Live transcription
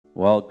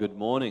Well, good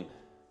morning.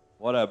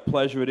 What a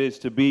pleasure it is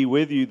to be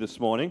with you this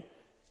morning.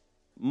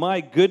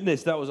 My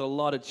goodness, that was a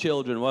lot of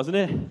children, wasn't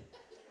it?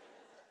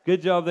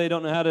 Good job they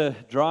don't know how to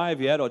drive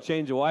yet or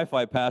change a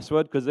Wi-Fi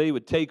password, because they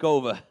would take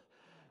over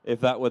if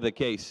that were the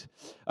case.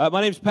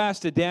 My name's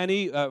Pastor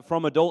Danny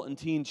from Adult and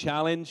Teen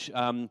Challenge.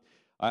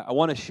 I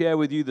want to share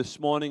with you this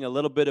morning a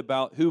little bit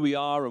about who we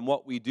are and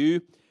what we do.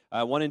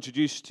 I want to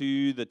introduce to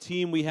you the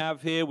team we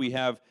have here. We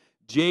have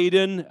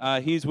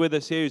Jaden. He's with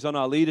us here. He's on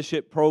our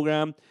leadership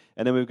program.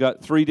 And then we've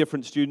got 3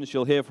 different students.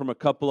 You'll hear from a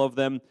couple of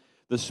them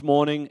this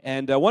morning.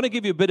 And I want to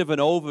give you a bit of an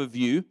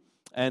overview.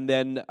 And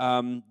then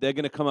they're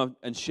going to come up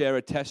and share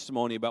a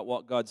testimony about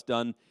what God's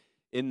done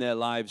in their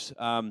lives.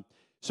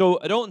 So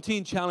Adult and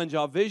Teen Challenge,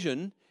 our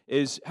vision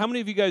is, how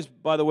many of you guys,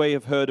 by the way,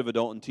 have heard of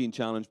Adult and Teen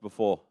Challenge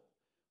before?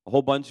 A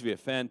whole bunch of you.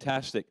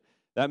 Fantastic.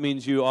 That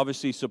means you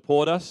obviously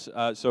support us.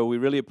 So we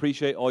really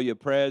appreciate all your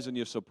prayers and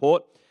your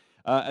support.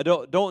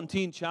 Adult and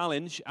Teen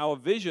Challenge, our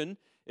vision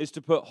is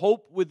to put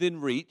hope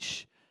within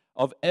reach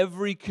of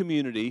every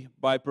community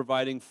by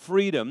providing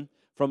freedom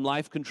from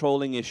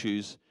life-controlling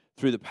issues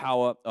through the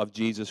power of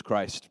Jesus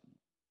Christ.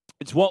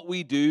 It's what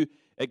we do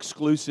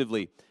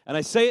exclusively. And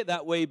I say it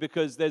that way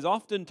because there's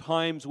often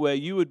times where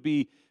you would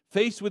be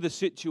faced with a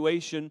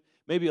situation,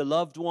 maybe a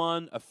loved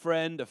one, a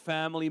friend, a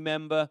family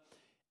member,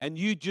 and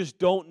you just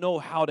don't know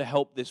how to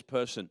help this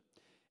person.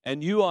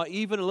 And you are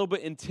even a little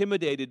bit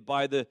intimidated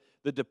by the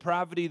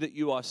depravity that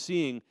you are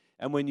seeing.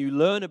 And when you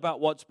learn about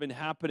what's been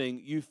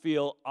happening, you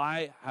feel,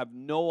 I have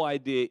no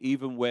idea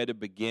even where to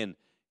begin.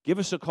 Give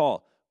us a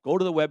call. Go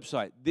to the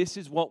website. This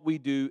is what we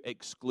do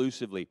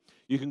exclusively.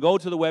 You can go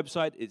to the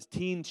website. It's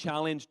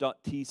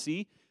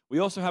teenchallenge.tc. We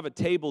also have a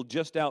table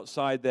just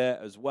outside there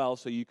as well,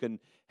 so you can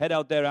head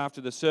out there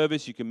after the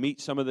service. You can meet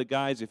some of the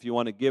guys. If you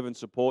want to give and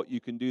support, you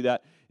can do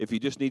that. If you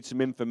just need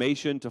some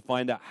information to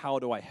find out how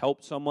do I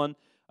help someone,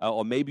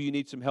 or maybe you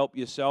need some help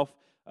yourself,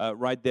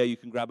 right there you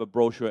can grab a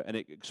brochure and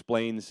it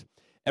explains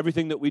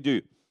everything that we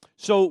do.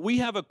 So we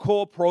have a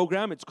core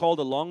program. It's called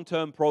a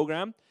long-term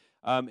program.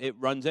 It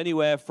runs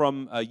anywhere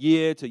from a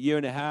year to year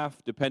and a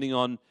half, depending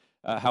on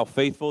how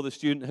faithful the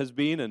student has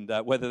been and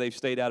whether they've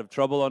stayed out of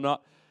trouble or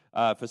not.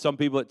 For some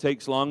people, it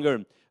takes longer.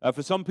 And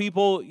for some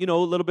people, a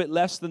little bit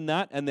less than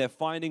that, and they're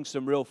finding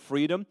some real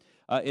freedom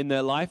in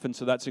their life, and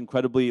so that's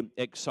incredibly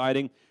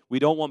exciting. We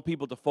don't want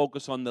people to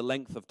focus on the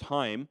length of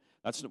time.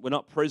 We're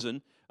not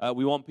prison.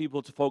 We want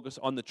people to focus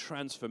on the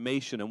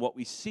transformation. And what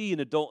we see in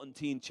Adult and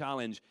Teen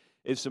Challenge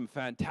is some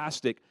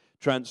fantastic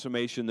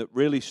transformation that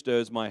really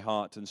stirs my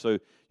heart. And so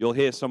you'll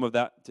hear some of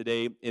that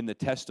today in the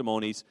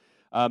testimonies.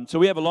 So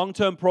we have a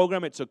long-term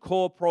program. It's a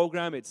core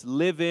program. It's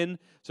live-in.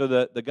 So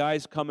the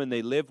guys come and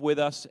they live with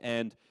us.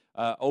 And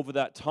over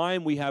that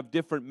time, we have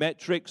different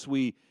metrics.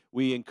 We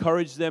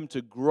encourage them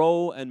to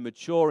grow and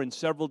mature in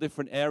several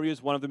different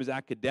areas. One of them is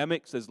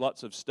academics. There's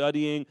lots of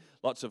studying,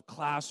 lots of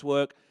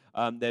classwork.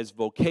 There's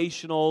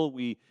vocational.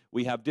 We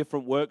have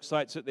different work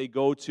sites that they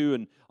go to,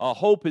 and our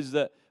hope is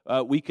that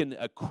we can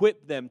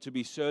equip them to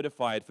be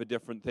certified for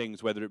different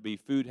things, whether it be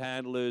food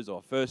handlers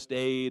or first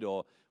aid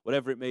or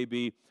whatever it may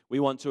be. We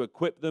want to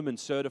equip them and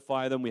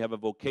certify them. We have a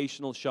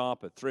vocational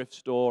shop, a thrift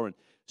store, and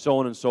so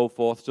on and so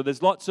forth. So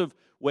there's lots of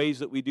ways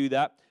that we do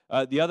that.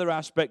 The other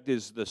aspect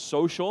is the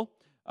social.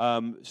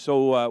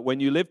 So when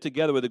you live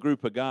together with a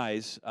group of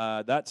guys,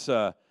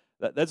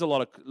 there's a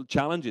lot of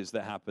challenges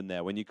that happen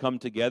there when you come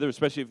together,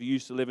 especially if you're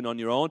used to living on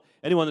your own.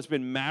 Anyone that's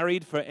been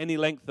married for any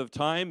length of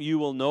time, you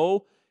will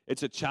know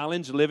it's a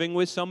challenge living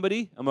with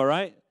somebody. Am I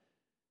right?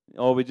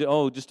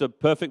 Just a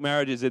perfect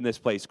marriage is in this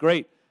place.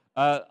 Great.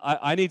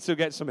 I need to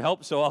get some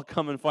help, so I'll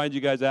come and find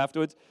you guys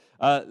afterwards.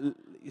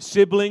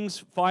 Siblings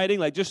fighting,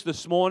 like just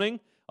this morning,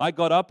 I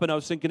got up and I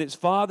was thinking, it's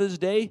Father's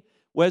Day.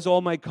 Where's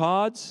all my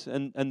cards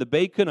and the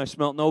bacon? I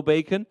smelt no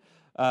bacon.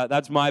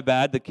 That's my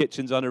bad. The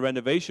kitchen's under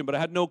renovation, but I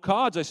had no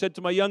cards. I said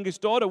to my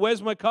youngest daughter,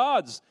 where's my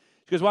cards?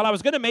 She goes, well, I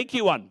was going to make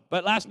you one,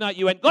 but last night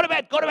you went, go to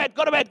bed, go to bed,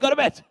 go to bed, go to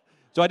bed.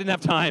 So I didn't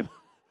have time.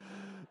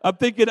 I'm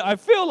thinking, I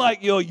feel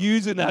like you're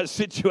using that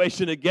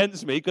situation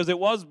against me because it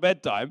was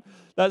bedtime.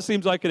 That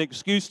seems like an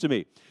excuse to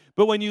me.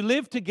 But when you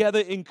live together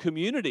in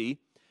community,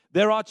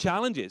 there are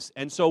challenges.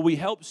 And so we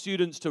help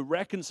students to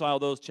reconcile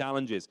those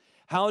challenges.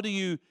 How do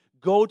you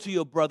go to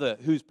your brother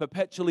who's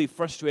perpetually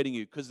frustrating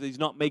you because he's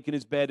not making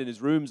his bed and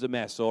his room's a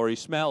mess or he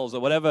smells or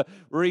whatever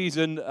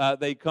reason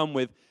they come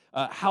with?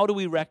 How do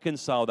we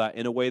reconcile that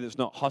in a way that's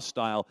not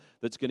hostile,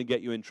 that's going to get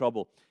you in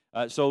trouble?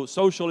 So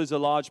social is a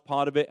large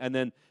part of it, and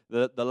then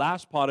the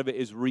last part of it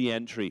is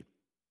re-entry.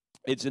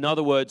 It's, in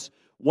other words,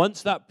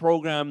 once that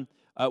program,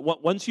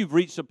 once you've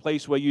reached a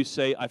place where you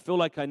say, I feel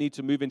like I need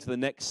to move into the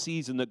next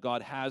season that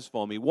God has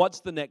for me,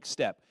 what's the next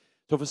step?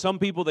 So for some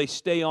people, they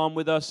stay on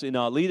with us in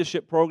our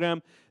leadership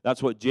program.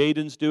 That's what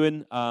Jaden's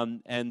doing.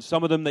 And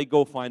some of them, they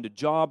go find a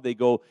job, they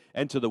go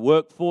enter the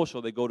workforce,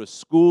 or they go to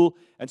school.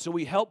 And so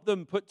we help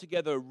them put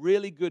together a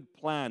really good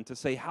plan to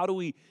say, how do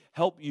we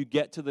help you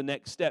get to the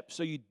next step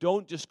so you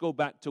don't just go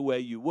back to where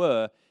you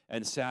were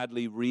and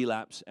sadly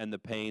relapse and the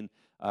pain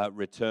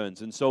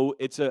returns. And so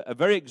it's a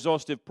very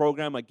exhaustive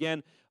program.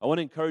 Again, I want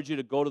to encourage you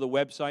to go to the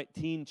website,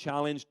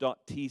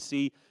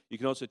 teenchallenge.tc. You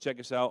can also check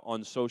us out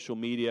on social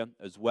media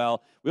as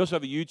well. We also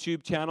have a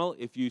YouTube channel.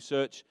 If you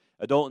search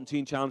Adult and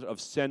Teen Challenge of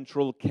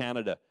Central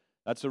Canada,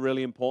 that's a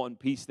really important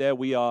piece there.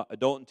 We are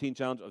Adult and Teen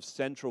Challenge of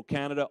Central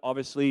Canada.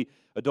 Obviously,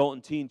 Adult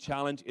and Teen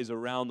Challenge is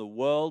around the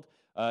world.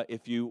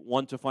 If you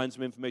want to find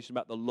some information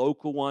about the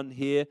local one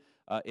here,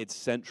 it's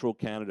Central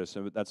Canada.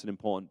 So that's an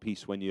important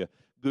piece when you're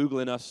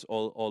Googling us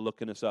or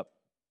looking us up.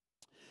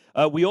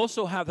 We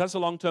also have, that's a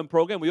long-term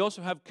program, we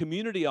also have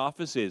community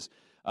offices.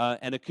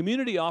 And a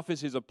community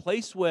office is a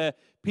place where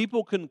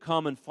people can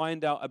come and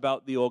find out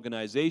about the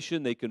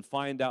organization. They can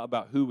find out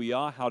about who we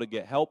are, how to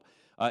get help.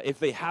 If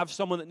they have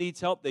someone that needs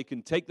help, they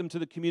can take them to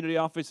the community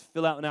office,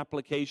 fill out an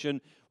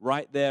application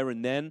right there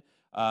and then.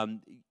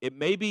 It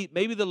maybe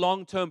the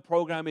long-term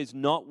program is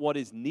not what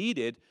is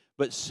needed,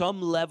 but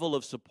some level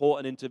of support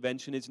and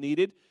intervention is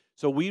needed.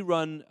 So we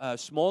run a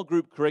small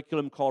group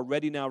curriculum called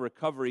Ready Now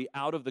Recovery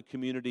out of the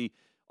community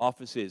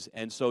offices.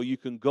 And so you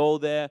can go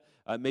there.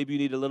 Maybe you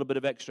need a little bit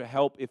of extra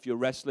help if you're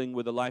wrestling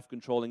with a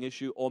life-controlling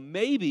issue. Or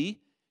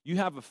maybe you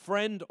have a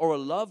friend or a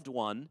loved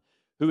one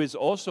who is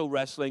also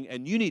wrestling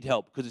and you need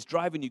help because it's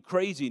driving you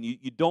crazy and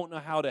you don't know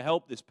how to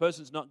help. This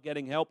person's not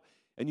getting help.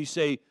 And you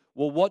say,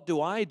 well, what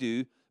do I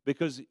do?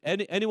 Because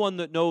anyone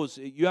that knows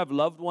you have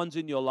loved ones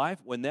in your life,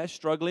 when they're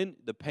struggling,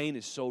 the pain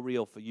is so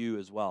real for you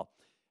as well.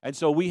 And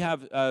so we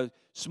have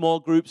small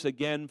groups,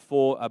 again,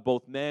 for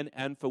both men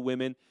and for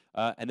women.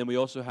 And then we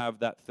also have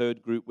that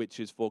third group, which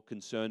is for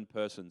concerned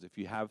persons. If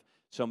you have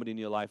somebody in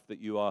your life that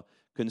you are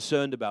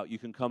concerned about, you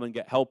can come and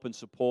get help and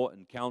support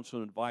and counsel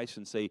and advice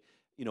and say,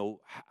 you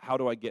know, how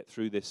do I get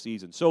through this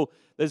season? So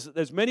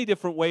there's many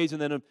different ways.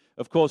 And then,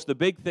 of course, the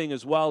big thing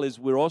as well is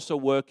we're also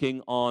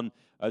working on,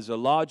 as a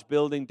large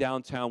building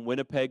downtown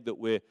Winnipeg that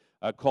we're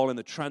calling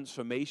the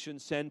Transformation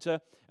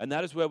Center. And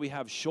that is where we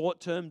have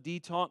short-term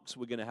detox.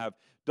 We're going to have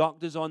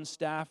doctors on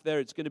staff there.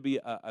 It's going to be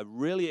a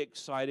really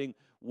exciting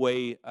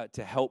way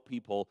to help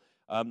people.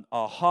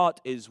 Our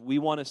heart is we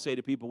want to say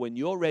to people, when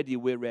you're ready,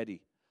 we're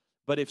ready.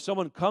 But if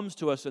someone comes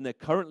to us and they're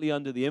currently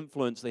under the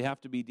influence, they have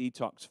to be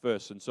detoxed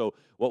first. And so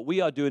what we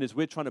are doing is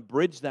we're trying to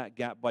bridge that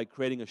gap by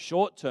creating a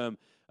short-term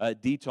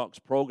detox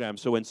program.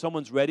 So when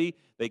someone's ready,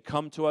 they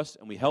come to us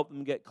and we help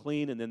them get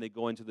clean, and then they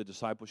go into the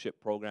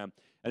discipleship program.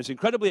 And it's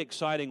incredibly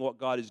exciting what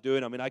God is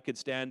doing. I mean, I could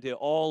stand here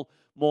all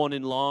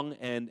morning long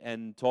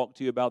and talk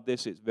to you about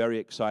this. It's very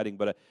exciting.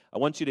 But I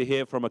want you to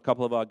hear from a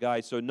couple of our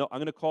guys. So I'm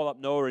going to call up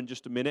Noah in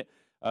just a minute.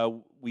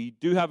 We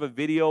do have a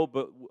video,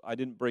 but I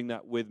didn't bring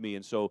that with me,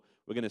 and so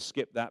we're going to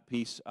skip that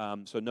piece.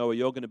 So Noah,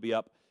 you're going to be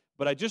up.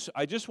 But I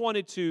just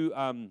wanted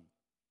to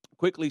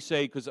quickly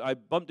say, because I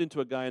bumped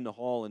into a guy in the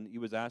hall, and he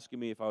was asking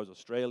me if I was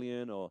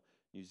Australian or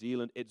New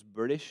Zealand. It's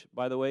British,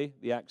 by the way,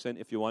 the accent,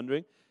 if you're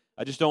wondering.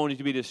 I just don't want you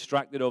to be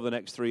distracted over the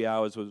next 3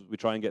 hours as we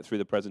try and get through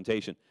the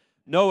presentation.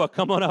 Noah,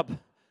 come on up.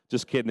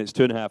 Just kidding, it's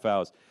 2.5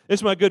 hours.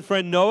 This is my good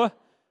friend Noah.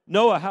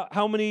 Noah,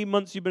 how many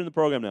months have you been in the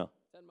program now?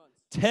 10 months.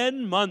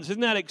 10 months.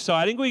 Isn't that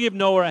exciting? Can we give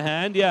Noah a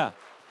hand? Yeah.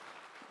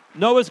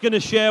 Noah's going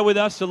to share with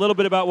us a little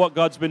bit about what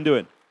God's been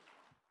doing.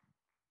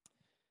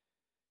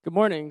 Good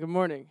morning. Good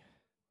morning.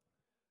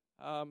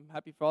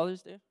 Happy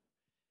Father's Day.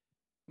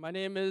 My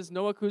name is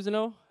Noah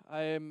Cousineau.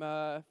 I am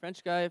a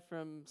French guy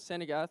from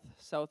Saint Agathe,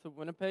 south of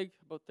Winnipeg,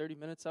 about 30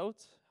 minutes out.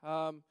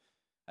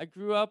 I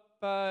grew up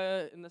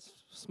in this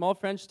small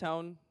French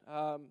town.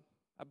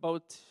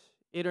 About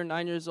 8 or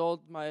 9 years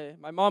old, my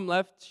mom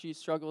left. She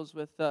struggles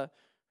with her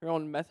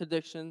own meth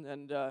addiction,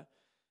 and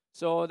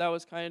so that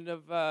was kind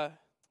of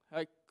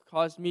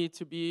caused me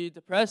to be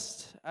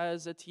depressed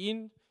as a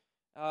teen.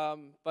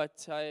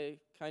 But I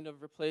kind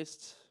of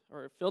replaced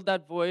or filled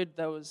that void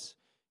that was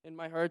in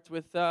my heart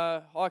with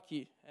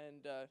hockey,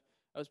 and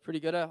I was pretty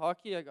good at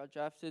hockey. I got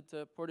drafted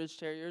to Portage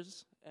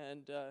Terriers,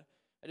 and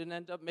I didn't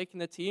end up making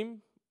the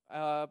team,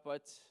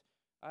 but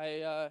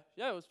it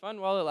was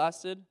fun while it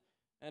lasted,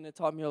 and it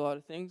taught me a lot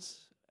of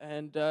things.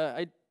 And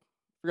I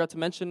forgot to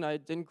mention I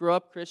didn't grow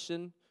up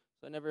Christian,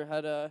 so I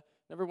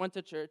never went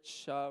to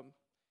church. It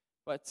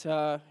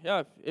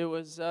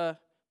was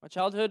my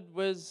childhood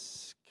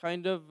was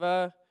kind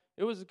of.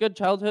 It was a good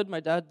childhood.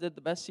 My dad did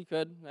the best he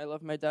could. I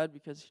love my dad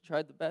because he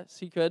tried the best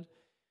he could.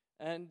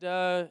 And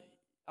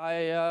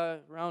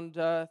around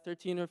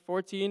 13 or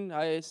 14,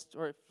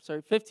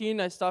 15,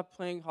 I stopped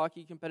playing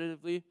hockey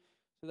competitively.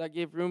 So that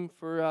gave room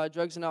for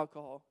drugs and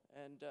alcohol.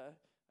 And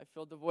I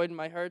filled the void in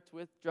my heart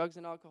with drugs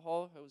and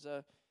alcohol. I was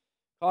a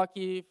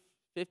cocky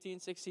 15,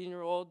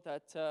 16-year-old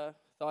that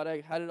thought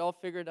I had it all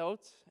figured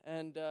out.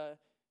 And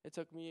it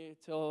took me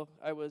till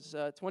I was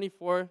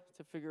 24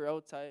 to figure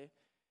out I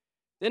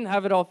didn't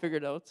have it all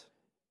figured out,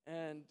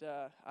 and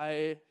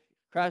I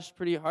crashed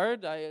pretty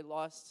hard. I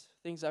lost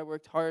things I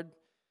worked hard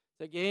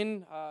to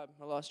gain. I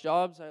lost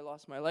jobs. I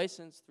lost my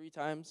license 3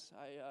 times.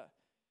 I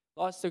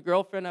lost a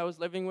girlfriend I was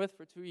living with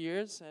for 2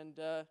 years, and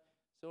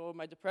so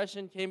my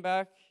depression came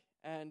back,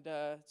 and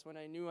it's when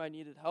I knew I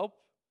needed help.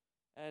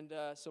 And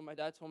so my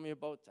dad told me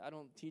about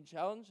Adult Teen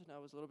Challenge, and I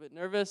was a little bit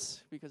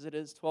nervous because it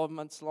is 12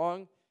 months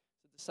long.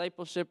 It's a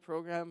discipleship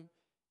program,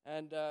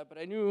 and but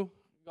I knew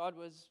God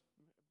was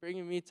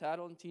bringing me to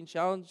Adult and Teen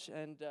Challenge,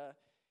 and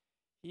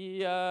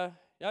He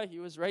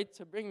was right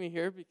to bring me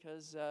here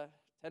because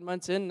 10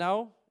 months in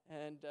now,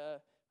 and I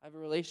have a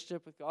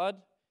relationship with God.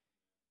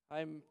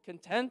 I'm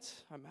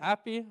content, I'm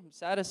happy, I'm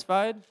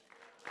satisfied.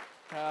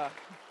 I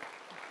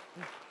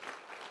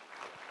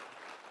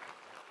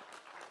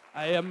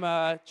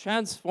am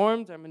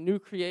transformed. I'm a new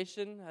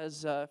creation,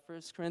 as 1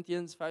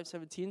 Corinthians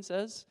 5:17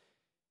 says.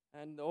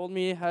 And the old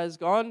me has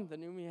gone, the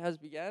new me has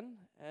begun.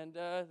 And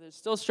there's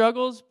still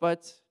struggles,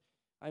 but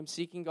I'm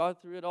seeking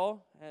God through it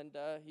all. And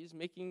He's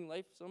making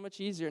life so much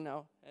easier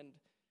now. And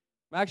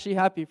I'm actually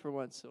happy for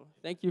once. So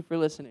thank you for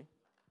listening.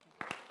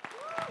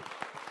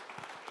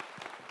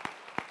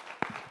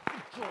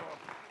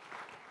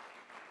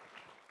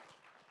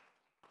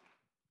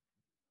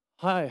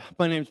 Hi,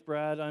 my name's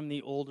Brad. I'm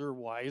the older,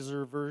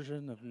 wiser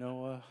version of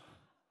Noah.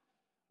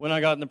 When I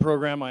got in the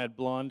program, I had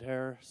blonde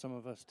hair. Some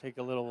of us take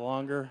a little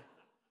longer.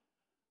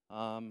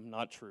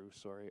 Not true,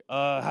 sorry.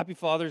 Happy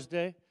Father's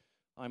Day.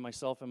 I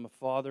myself am a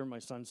father. My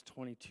son's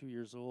 22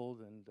 years old,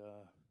 and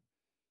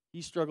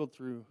he struggled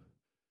through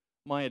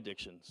my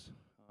addictions.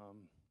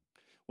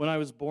 When I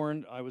was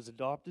born, I was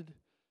adopted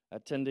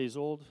at 10 days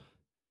old,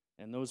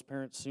 and those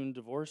parents soon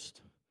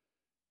divorced,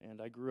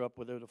 and I grew up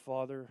without a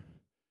father.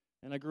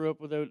 And I grew up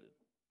without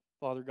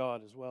Father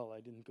God as well. I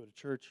didn't go to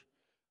church.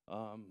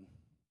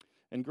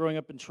 And growing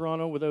up in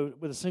Toronto with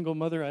a single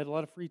mother, I had a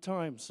lot of free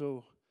time.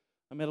 So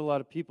I met a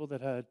lot of people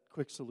that had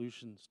quick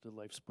solutions to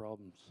life's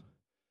problems.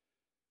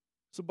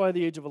 So by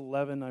the age of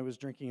 11, I was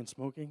drinking and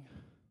smoking.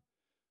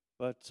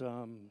 But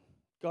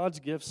God's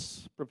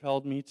gifts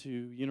propelled me to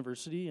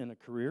university and a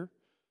career.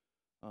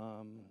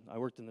 I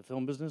worked in the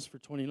film business for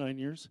 29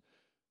 years.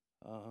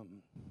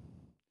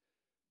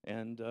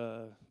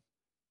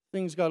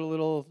 Things got a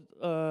little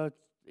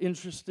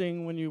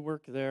interesting when you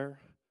work there.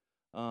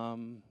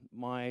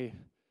 My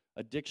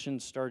addiction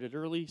started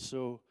early,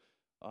 so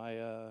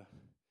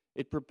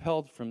it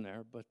propelled from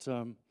there. But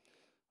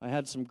I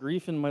had some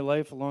grief in my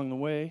life along the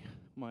way.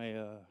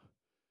 My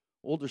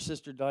older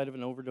sister died of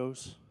an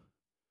overdose,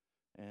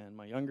 and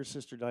my younger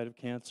sister died of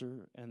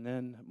cancer, and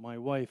then my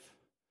wife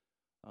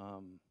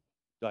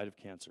died of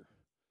cancer.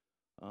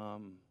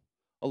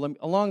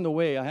 Along the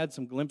way, I had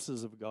some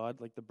glimpses of God,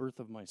 like the birth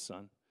of my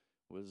son.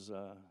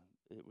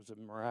 It was a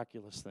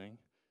miraculous thing,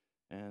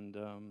 and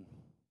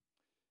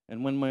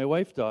when my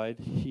wife died,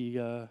 he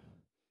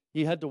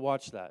had to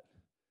watch that,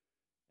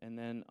 and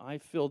then I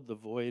filled the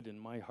void in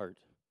my heart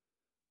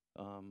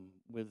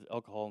with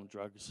alcohol and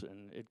drugs,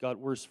 and it got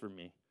worse for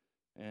me,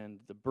 and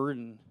the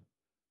burden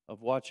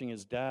of watching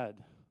his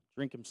dad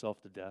drink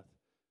himself to death.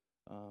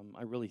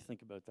 I really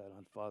think about that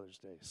on Father's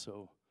Day.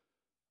 So.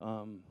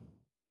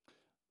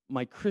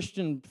 My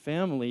Christian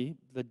family,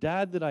 the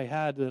dad that I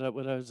had, that I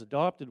was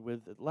adopted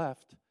with, that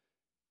left,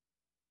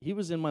 he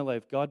was in my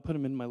life. God put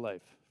him in my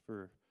life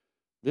for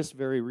this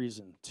very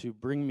reason, to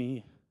bring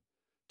me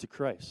to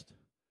Christ.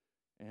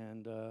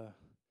 And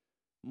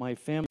my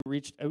family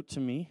reached out to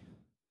me,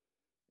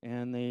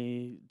 and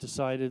they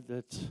decided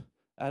that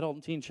Adult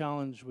and Teen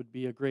Challenge would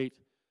be a great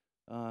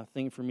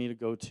thing for me to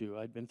go to.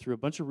 I'd been through a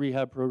bunch of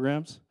rehab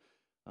programs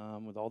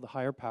with all the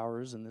higher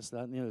powers and this,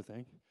 that, and the other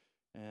thing.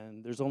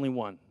 And there's only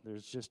one.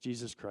 There's just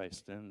Jesus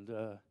Christ.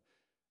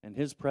 And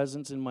His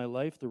presence in my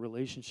life, the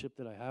relationship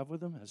that I have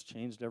with Him, has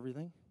changed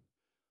everything.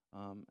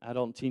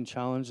 Adult and Teen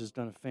Challenge has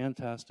done a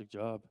fantastic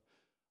job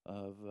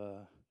of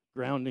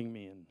grounding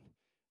me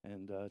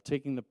and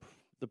taking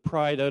the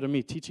pride out of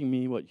me, teaching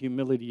me what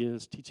humility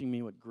is, teaching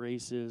me what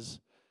grace is.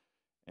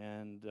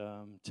 And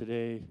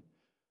today,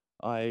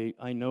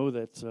 I know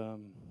that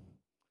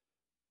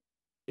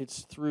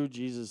it's through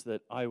Jesus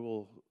that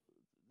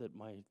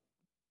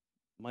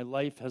my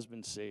life has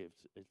been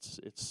saved. It's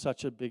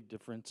such a big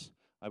difference.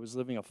 I was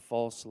living a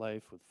false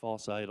life with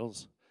false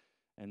idols,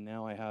 and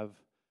now I have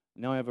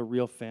a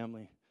real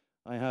family.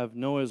 I have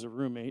Noah as a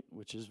roommate,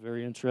 which is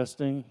very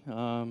interesting.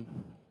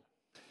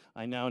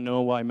 I now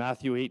know why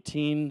Matthew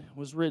 18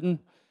 was written.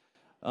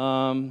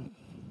 But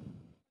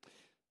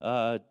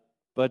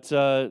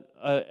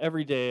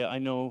every day I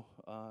know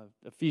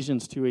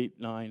Ephesians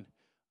 2:8-9,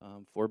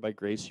 for by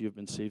grace you have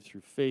been saved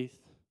through faith,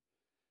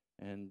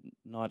 and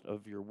not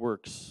of your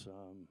works,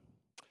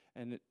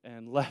 and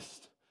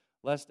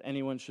lest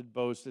anyone should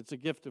boast. It's a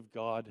gift of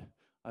God.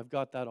 I've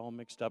got that all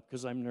mixed up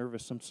because I'm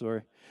nervous. I'm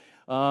sorry.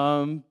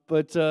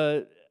 But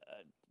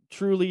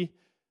truly,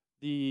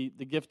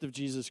 the gift of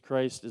Jesus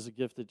Christ is a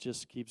gift that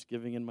just keeps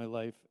giving in my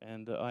life,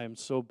 and I am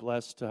so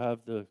blessed to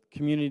have the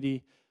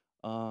community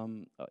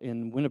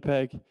in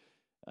Winnipeg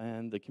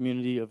and the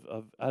community of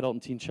Adult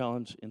and Teen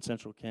Challenge in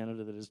Central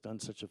Canada that has done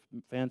such a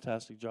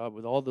fantastic job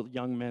with all the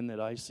young men that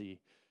I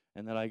see,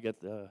 and that I get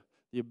the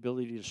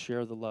ability to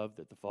share the love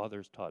that the Father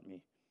has taught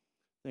me.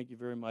 Thank you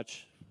very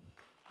much.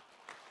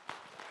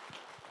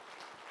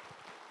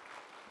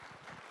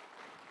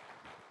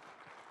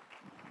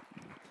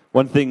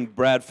 One thing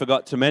Brad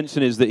forgot to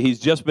mention is that he's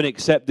just been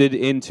accepted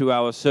into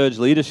our Surge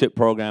Leadership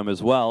program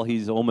as well.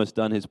 He's almost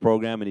done his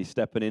program, and he's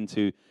stepping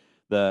into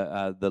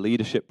the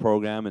leadership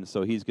program, and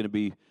so he's going to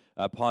be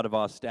part of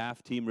our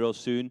staff team real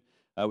soon,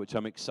 which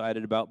I'm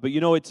excited about. But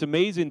it's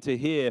amazing to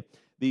hear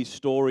these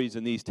stories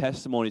and these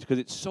testimonies, because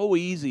it's so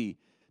easy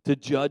to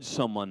judge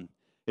someone.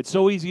 It's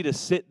so easy to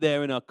sit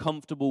there in our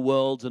comfortable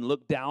worlds and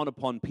look down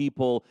upon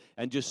people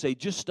and just say,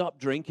 just stop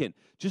drinking,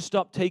 just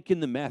stop taking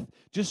the meth,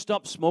 just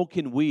stop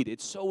smoking weed.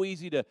 It's so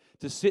easy to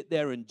sit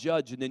there and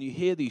judge, and then you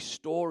hear these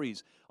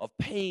stories of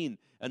pain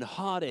and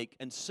heartache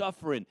and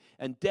suffering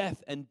and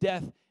death and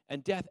death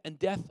and death and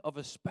death of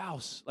a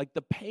spouse, like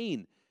the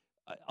pain,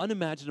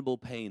 unimaginable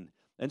pain.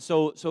 And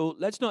so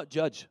let's not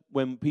judge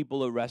when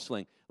people are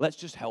wrestling. Let's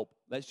just help.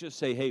 Let's just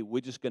say, hey,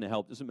 we're just going to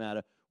help. Doesn't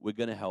matter. We're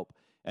going to help.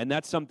 And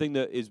that's something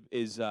that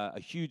is a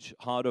huge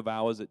heart of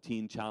ours at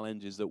Teen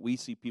Challenge, is that we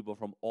see people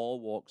from all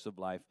walks of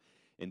life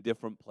in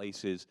different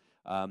places,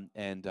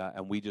 and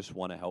we just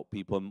want to help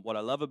people. And what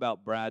I love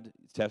about Brad's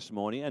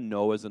testimony and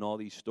Noah's and all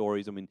these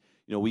stories, I mean,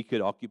 we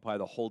could occupy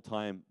the whole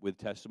time with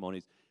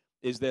testimonies,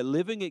 is they're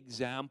living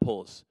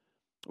examples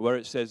where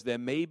it says there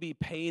may be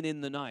pain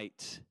in the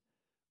night,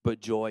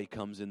 but joy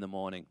comes in the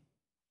morning.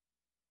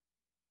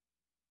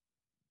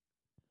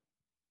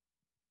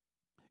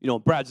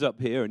 Brad's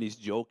up here and he's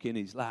joking,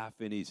 he's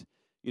laughing, he's,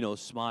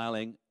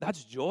 smiling.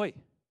 That's joy.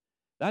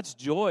 That's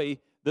joy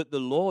that the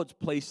Lord's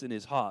placed in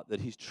his heart, that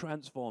he's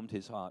transformed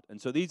his heart. And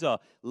so these are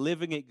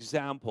living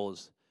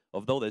examples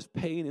of, though there's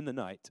pain in the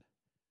night,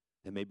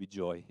 there may be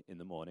joy in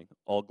the morning.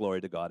 All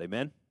glory to God.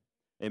 Amen?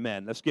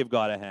 Amen. Let's give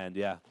God a hand,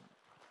 yeah.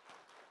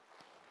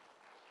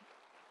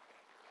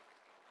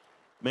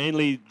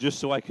 Mainly just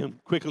so I can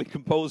quickly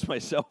compose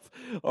myself.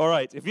 All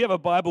right, if you have a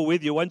Bible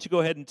with you, why don't you go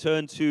ahead and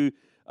turn to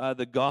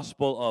the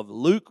Gospel of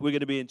Luke. We're going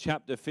to be in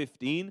chapter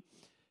 15.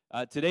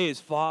 Today is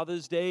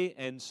Father's Day,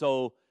 and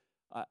so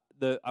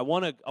I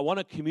want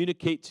to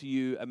communicate to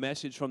you a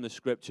message from the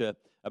Scripture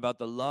about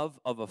the love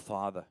of a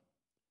father.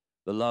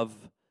 The love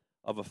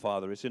of a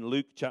father. It's in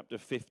Luke chapter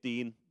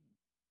 15.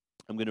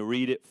 I'm going to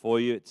read it for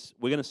you.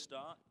 We're going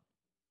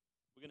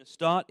to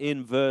start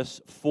in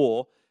verse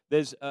 4.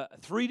 There's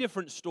 3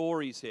 different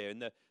stories here,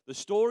 and the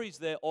stories,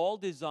 they're all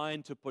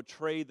designed to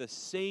portray the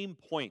same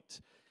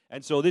point.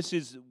 And so this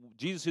is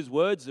Jesus'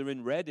 words. They're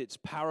in red. It's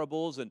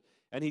parables.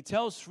 And he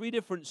tells 3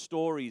 different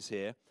stories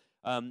here.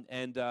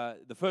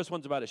 The first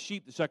one's about a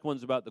sheep. The second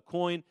one's about the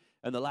coin.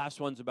 And the last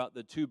one's about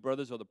the 2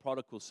 brothers or the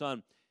prodigal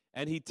son.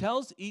 And he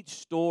tells each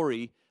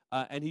story,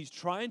 and he's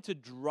trying to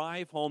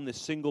drive home this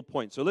single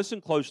point. So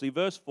listen closely.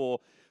 Verse 4,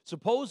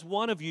 suppose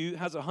one of you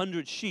has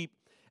 100 sheep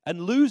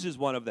and loses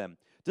one of them.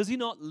 Does he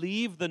not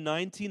leave the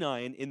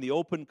 99 in the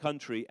open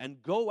country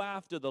and go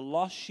after the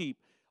lost sheep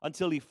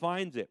until he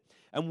finds it?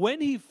 And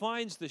when he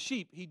finds the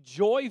sheep, he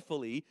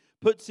joyfully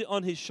puts it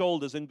on his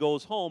shoulders and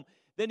goes home.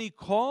 Then he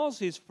calls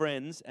his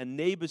friends and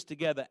neighbors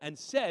together and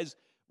says,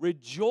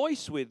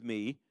 rejoice with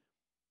me,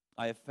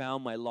 I have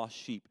found my lost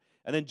sheep.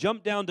 And then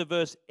jump down to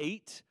verse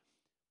 8.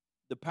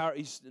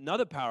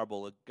 Another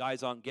parable. The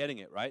guys aren't getting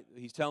it, right?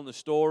 He's telling the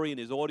story, and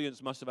his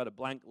audience must have had a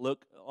blank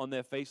look on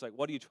their face, like,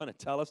 what are you trying to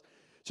tell us?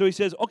 So he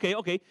says,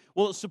 okay,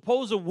 well,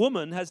 suppose a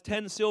woman has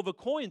 10 silver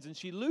coins and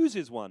she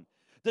loses one.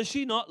 Does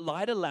she not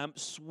light a lamp,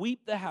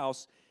 sweep the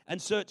house, and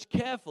search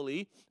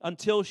carefully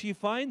until she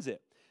finds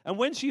it? And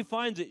when she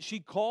finds it, she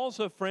calls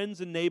her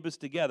friends and neighbors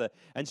together,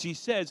 and she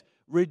says,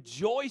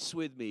 rejoice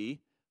with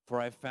me,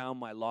 for I found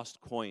my lost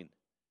coin.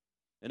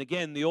 And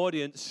again, the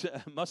audience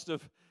must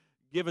have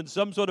given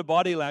some sort of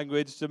body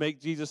language to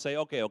make Jesus say,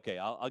 okay,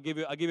 I'll give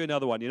you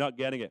another one. You're not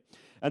getting it.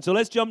 And so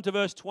let's jump to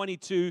verse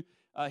 22.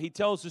 He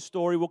tells the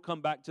story, we'll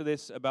come back to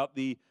this, about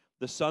the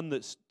son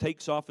that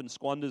takes off and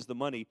squanders the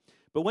money.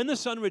 But when the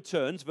son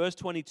returns, verse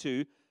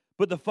 22,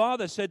 but the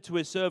father said to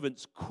his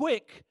servants,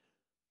 quick,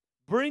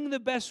 bring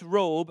the best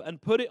robe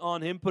and put it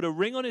on him, put a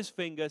ring on his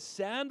finger,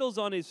 sandals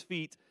on his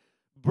feet,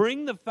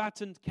 bring the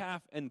fattened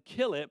calf and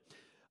kill it.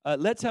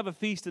 Let's have a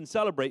feast and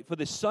celebrate, for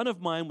this son of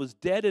mine was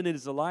dead and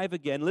is alive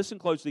again. Listen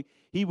closely.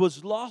 He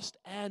was lost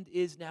and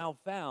is now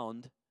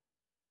found.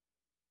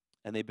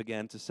 And they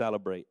began to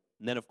celebrate.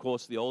 And then, of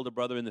course, the older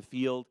brother in the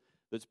field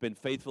that's been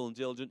faithful and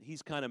diligent,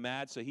 he's kind of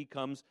mad, so he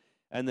comes.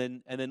 And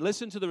then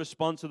listen to the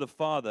response of the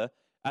father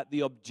at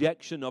the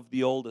objection of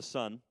the older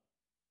son.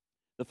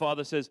 The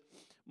father says,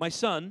 my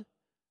son,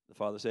 the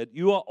father said,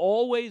 you are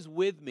always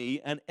with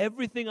me, and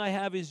everything I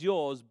have is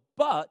yours,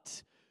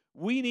 but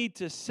we need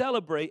to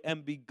celebrate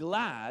and be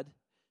glad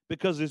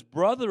because this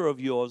brother of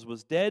yours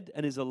was dead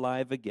and is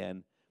alive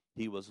again.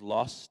 He was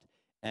lost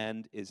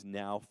and is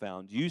now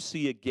found. You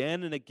see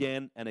again and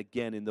again and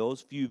again in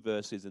those few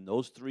verses, in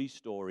those 3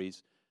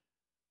 stories,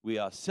 we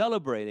are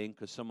celebrating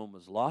because someone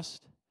was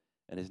lost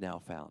and is now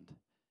found.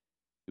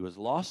 He was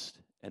lost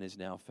and is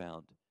now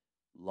found.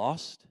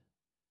 Lost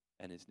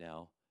and is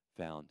now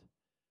found.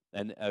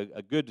 And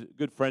a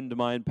good friend of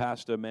mine,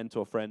 pastor,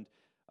 mentor friend,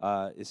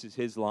 this is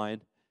his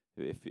line,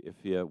 if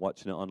you're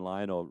watching it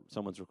online or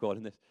someone's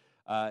recording this.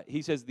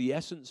 He says the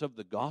essence of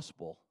the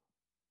gospel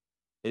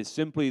is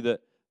simply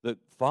that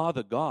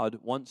Father God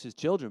wants his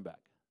children back.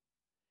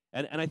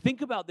 And I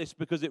think about this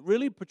because it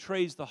really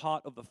portrays the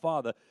heart of the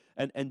Father.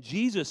 And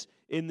Jesus,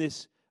 in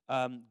this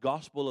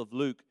Gospel of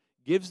Luke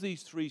gives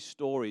these three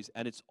stories,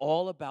 and it's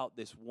all about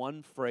this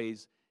one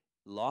phrase,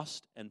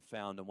 lost and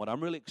found. And what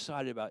I'm really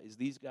excited about is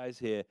these guys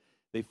here,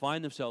 they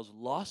find themselves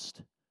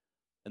lost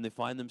and they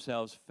find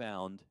themselves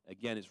found.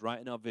 Again, it's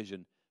right in our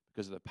vision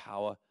because of the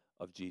power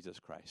of Jesus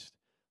Christ.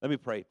 Let me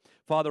pray.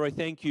 Father, I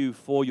thank you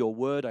for your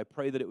word. I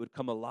pray that it would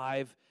come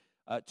alive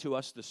to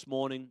us this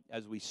morning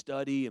as we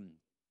study and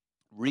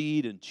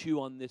read and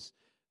chew on this,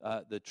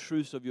 the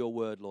truths of your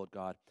word, Lord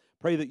God.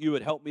 Pray that you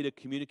would help me to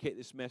communicate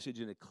this message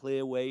in a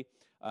clear way.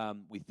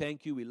 We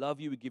thank you. We love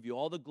you. We give you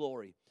all the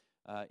glory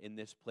in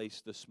this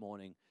place this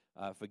morning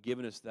for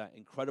giving us that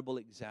incredible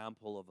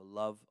example of a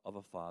love of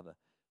a father.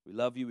 We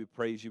love you. We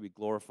praise you. We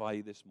glorify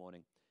you this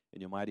morning. In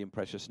your mighty and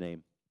precious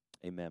name,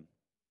 amen.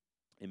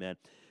 Amen.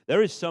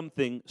 There is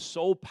something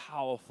so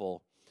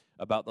powerful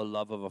about the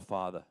love of a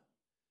father.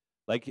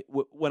 Like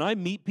when I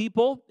meet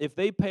people, if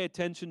they pay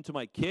attention to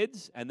my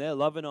kids and they're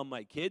loving on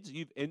my kids,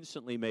 you've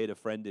instantly made a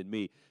friend in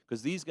me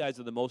because these guys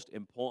are the most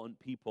important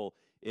people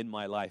in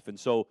my life. And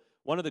so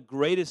one of the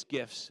greatest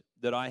gifts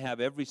that I have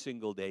every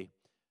single day,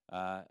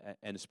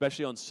 and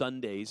especially on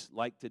Sundays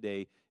like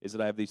today, is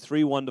that I have these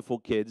three wonderful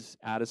kids,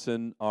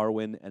 Addison,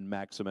 Arwen, and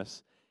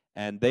Maximus,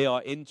 and they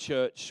are in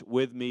church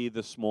with me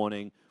this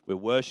morning. We're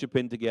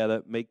worshiping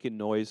together, making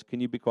noise.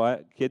 Can you be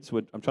quiet, kids?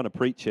 I'm trying to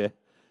preach here.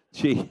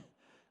 Gee,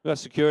 we got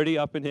security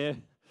up in here.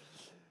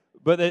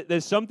 But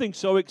there's something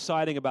so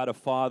exciting about a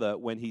father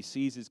when he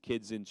sees his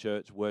kids in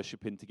church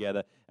worshiping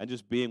together and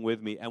just being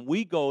with me. And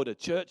we go to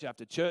church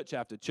after church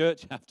after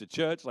church after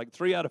church, like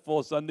 3 out of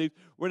 4 Sundays.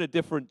 We're in a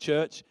different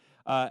church,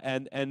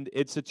 and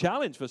it's a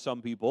challenge for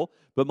some people.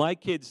 But my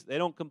kids, they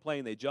don't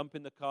complain. They jump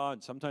in the car,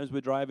 and sometimes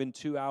we're driving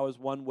 2 hours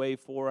one way,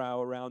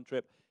 4-hour round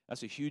trip.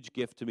 That's a huge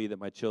gift to me that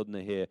my children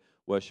are here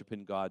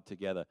worshiping God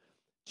together.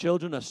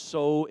 Children are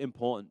so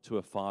important to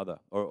a father,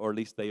 or at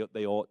least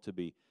they ought to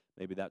be.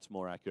 Maybe that's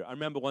more accurate. I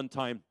remember one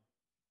time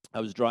I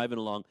was driving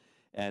along,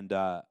 and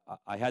I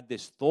had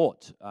this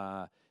thought.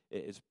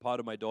 It's part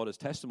of my daughter's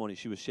testimony.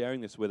 She was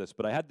sharing this with us,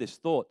 but I had this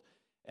thought,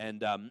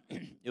 and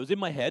it was in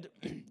my head,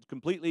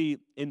 completely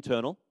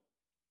internal.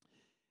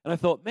 And I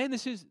thought, man,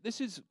 this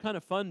is kind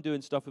of fun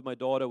doing stuff with my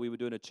daughter. We were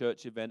doing a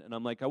church event, and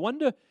I'm like, I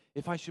wonder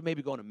if I should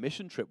maybe go on a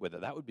mission trip with her.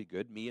 That would be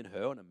good, me and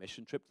her on a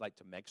mission trip, like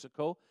to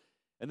Mexico.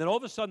 And then all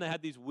of a sudden, I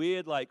had these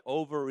weird, like,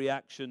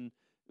 overreaction,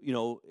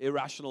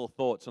 irrational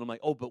thoughts. And I'm like,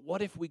 oh, but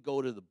what if we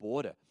go to the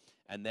border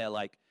and they're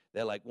like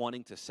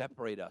wanting to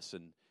separate us?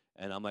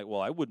 And I'm like,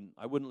 well, I wouldn't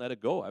let her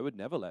go. I would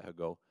never let her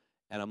go.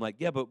 And I'm like,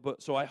 yeah,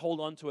 but so I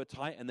hold on to her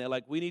tight, and they're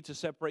like, we need to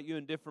separate you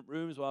in different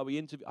rooms while we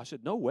interview. I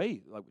said, no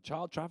way. Like,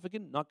 child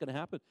trafficking, not going to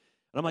happen.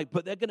 And I'm like,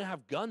 but they're going to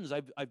have guns.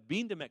 I've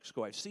been to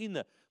Mexico. I've seen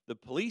the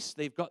police.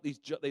 They've got these,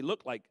 they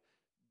look like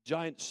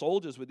giant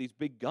soldiers with these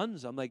big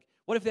guns. I'm like,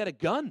 what if they had a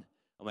gun?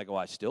 I'm like, oh,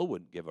 I still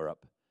wouldn't give her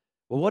up.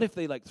 Well, what if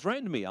they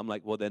threatened me? I'm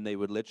like, well, then they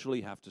would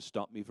literally have to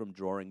stop me from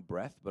drawing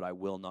breath, but I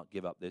will not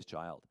give up this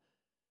child.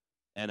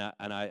 And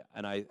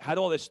I had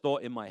all this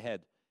thought in my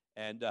head.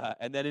 And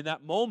then in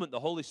that moment, the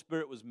Holy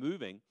Spirit was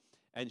moving,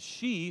 and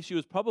she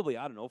was probably,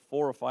 4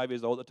 or 5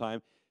 years old at the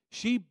time.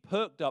 She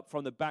perked up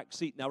from the back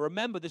seat. Now,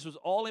 remember, this was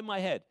all in my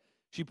head.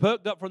 She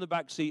perked up from the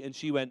back seat, and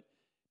she went,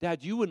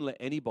 Dad, you wouldn't let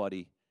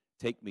anybody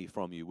take me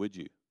from you, would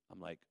you? I'm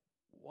like,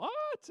 what?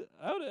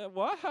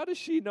 How does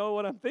she know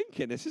what I'm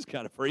thinking? This is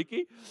kind of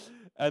freaky.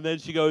 And then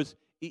she goes,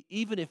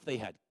 even if they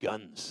had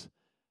guns.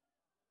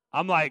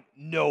 I'm like,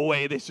 no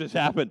way this just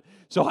happened.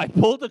 So I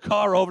pulled the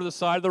car over to the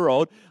side of the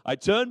road. I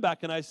turned back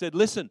and I said,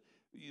 listen,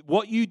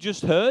 what you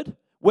just heard,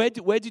 where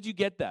did you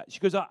get that? She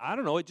goes, I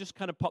don't know. It just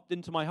kind of popped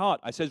into my heart.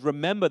 I says,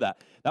 remember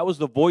that. That was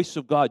the voice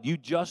of God. You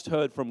just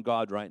heard from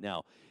God right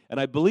now. And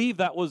I believe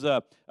that was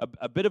a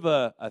bit of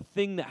a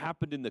thing that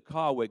happened in the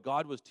car where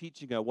God was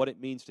teaching her what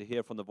it means to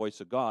hear from the voice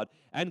of God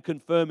and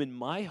confirm in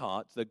my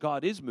heart that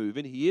God is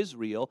moving, He is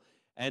real,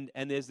 and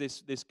there's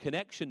this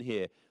connection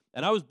here.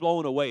 And I was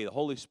blown away. The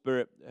Holy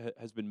Spirit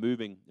has been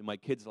moving in my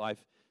kid's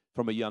life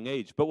from a young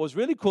age. But what's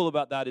really cool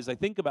about that is I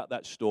think about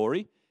that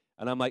story,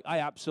 and I'm like, I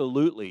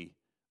absolutely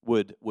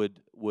would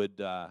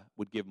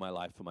give my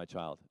life for my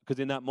child.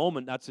 Because in that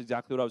moment, that's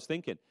exactly what I was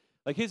thinking.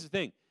 Like, here's the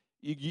thing.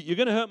 You're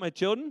going to hurt my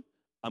children?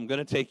 I'm going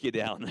to take you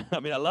down. I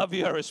mean, I love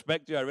you. I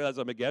respect you. I realize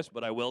I'm a guest,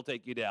 but I will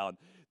take you down.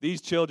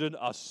 These children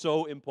are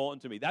so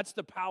important to me. That's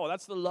the power.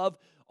 That's the love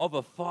of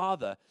a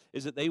father,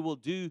 is that they will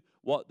do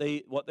what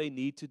they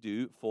need to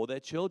do for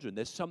their children.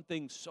 There's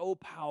something so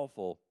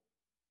powerful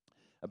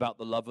about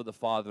the love of the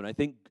Father. And I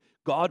think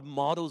God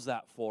models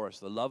that for us,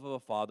 the love of a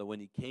father. When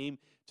He came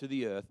to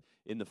the earth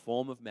in the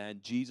form of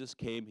man, Jesus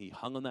came, He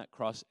hung on that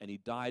cross, and He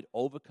died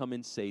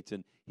overcoming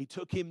Satan. He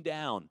took him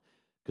down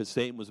because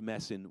Satan was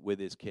messing with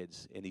His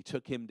kids. And He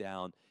took him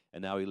down,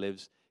 and now He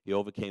lives. He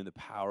overcame the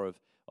power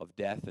of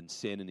death and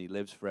sin, and He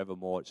lives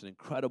forevermore. It's an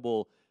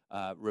incredible,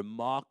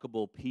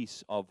 remarkable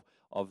piece of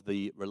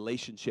the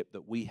relationship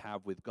that we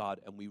have with God.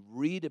 And we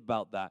read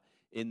about that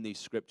in these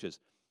scriptures.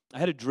 I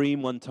had a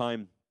dream one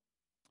time.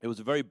 It was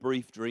a very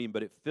brief dream,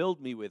 but it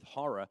filled me with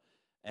horror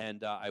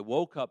And I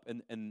woke up,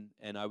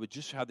 and I would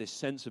just have this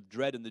sense of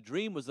dread. And the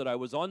dream was that I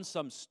was on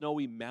some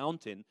snowy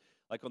mountain,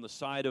 like on the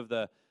side of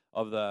a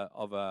I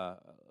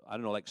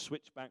don't know, like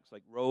switchbacks,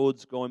 like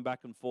roads going back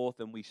and forth.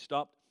 And we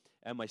stopped,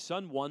 and my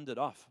son wandered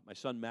off. My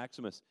son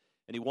Maximus,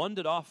 and he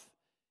wandered off.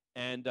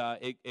 And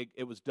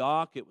it was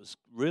dark. It was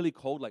really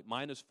cold, like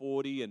minus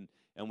 40.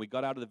 And we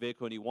got out of the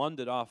vehicle, and he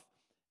wandered off.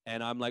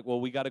 And I'm like,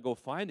 well, we got to go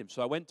find him.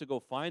 So I went to go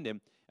find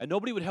him, and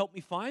nobody would help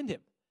me find him.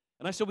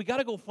 And I said, we got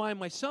to go find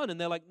my son. And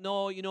they're like,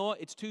 no, you know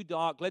what? It's too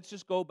dark. Let's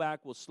just go back.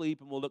 We'll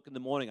sleep, and we'll look in the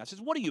morning. I said,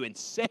 what are you,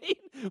 insane?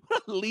 We're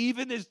not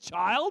leaving this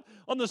child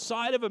on the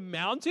side of a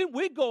mountain.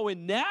 We're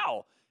going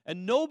now.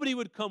 And nobody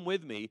would come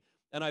with me.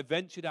 And I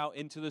ventured out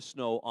into the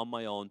snow on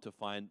my own to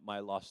find my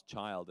lost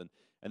child.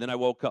 And then I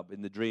woke up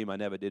in the dream. I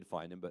never did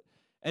find him. But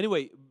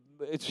anyway,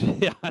 I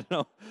don't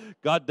know.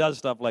 God does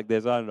stuff like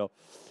this. I don't know.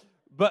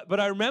 But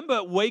I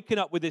remember waking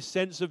up with this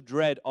sense of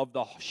dread of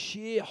the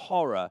sheer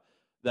horror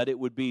that it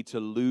would be to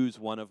lose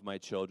one of my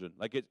children.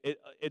 Like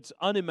it's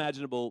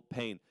unimaginable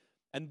pain.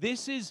 And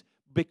this is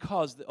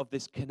because of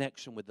this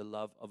connection with the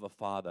love of a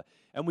father.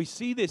 And we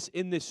see this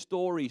in this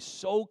story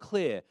so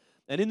clear.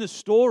 And in the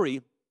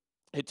story,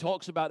 it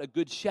talks about a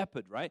good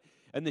shepherd, right?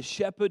 And the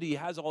shepherd, he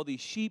has all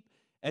these sheep.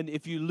 And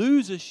if you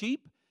lose a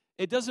sheep,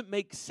 it doesn't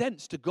make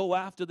sense to go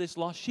after this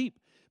lost sheep.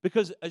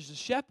 Because as a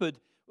shepherd,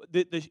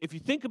 if you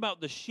think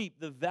about the sheep,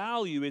 the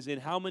value is in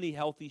how many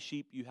healthy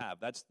sheep you have.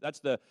 That's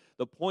the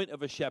point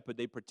of a shepherd.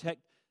 They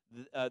protect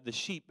the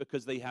sheep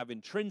because they have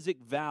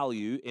intrinsic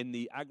value in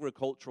the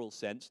agricultural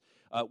sense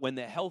when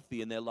they're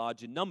healthy and they're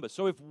large in number.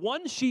 So if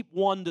one sheep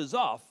wanders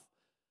off,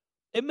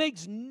 it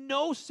makes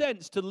no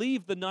sense to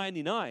leave the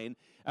 99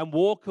 and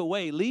walk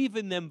away,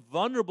 leaving them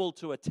vulnerable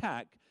to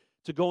attack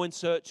to go in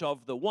search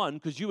of the one,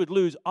 because you would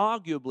lose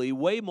arguably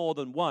way more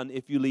than one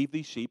if you leave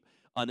these sheep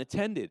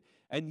unattended.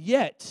 And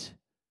yet,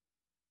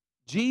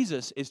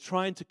 Jesus is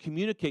trying to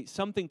communicate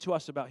something to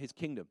us about his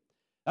kingdom.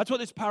 That's what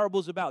this parable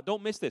is about.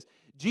 Don't miss this.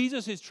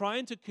 Jesus is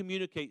trying to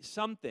communicate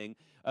something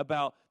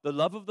about the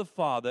love of the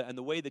Father and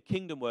the way the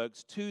kingdom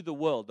works to the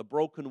world, the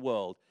broken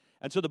world.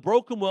 And so the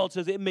broken world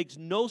says it makes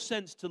no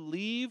sense to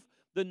leave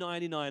the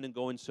 99 and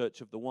go in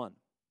search of the one.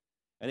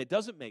 And it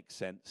doesn't make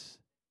sense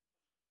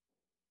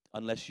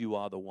unless you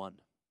are the one.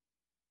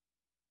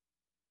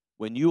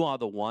 When you are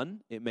the one,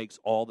 it makes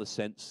all the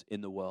sense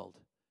in the world.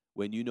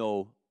 When you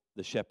know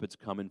the shepherd's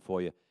coming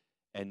for you,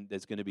 and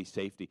there's going to be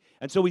safety.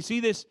 And so we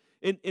see this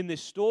in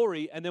this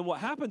story, and then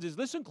what happens is,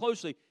 listen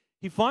closely,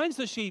 he finds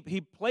the sheep,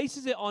 he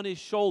places it on his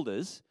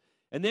shoulders,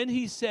 and then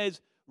he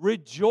says,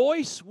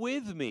 rejoice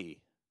with me,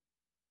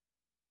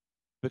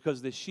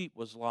 because this sheep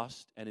was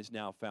lost and is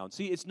now found.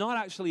 See, it's not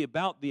actually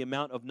about the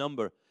amount of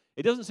number.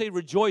 It doesn't say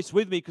rejoice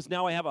with me because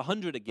now I have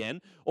 100 again,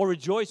 or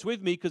rejoice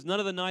with me because none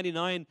of the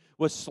 99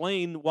 was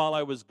slain while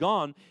I was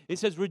gone. It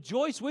says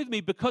rejoice with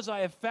me because I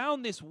have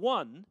found this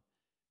one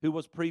who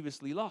was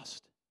previously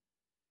lost.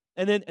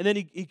 And then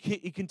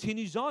he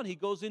continues on. He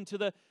goes into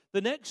the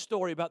next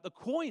story about the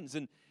coins.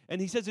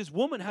 And he says this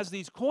woman has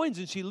these coins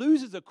and she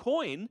loses a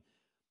coin.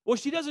 Well,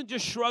 she doesn't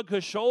just shrug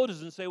her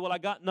shoulders and say, well, I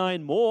got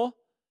 9 more.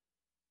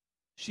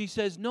 She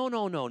says,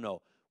 no.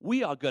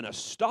 We are going to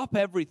stop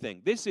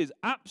everything. This is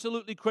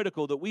absolutely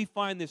critical that we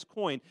find this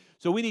coin.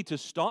 So we need to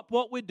stop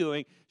what we're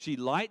doing. She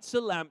lights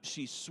a lamp.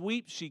 She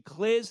sweeps. She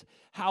clears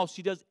house.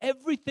 She does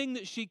everything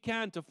that she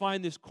can to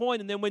find this coin.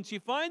 And then when she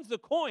finds the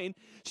coin,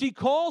 she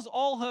calls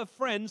all her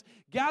friends,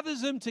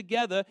 gathers them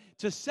together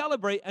to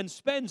celebrate, and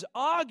spends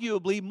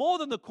arguably more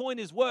than the coin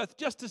is worth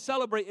just to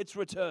celebrate its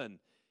return.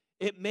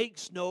 It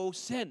makes no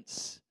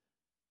sense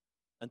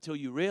until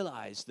you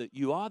realize that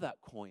you are that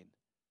coin.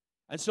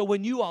 And so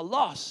when you are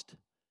lost,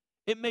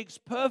 it makes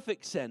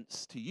perfect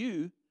sense to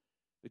you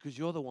because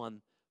you're the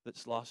one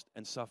that's lost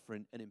and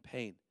suffering and in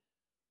pain.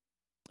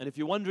 And if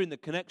you're wondering the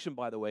connection,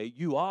 by the way,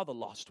 you are the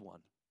lost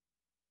one.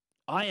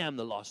 I am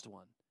the lost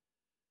one.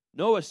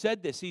 Noah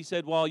said this. He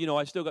said, well,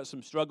 I still got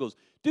some struggles.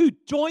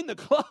 Dude, join the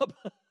club.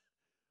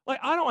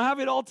 Like, I don't have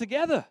it all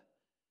together.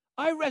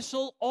 I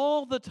wrestle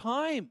all the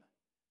time.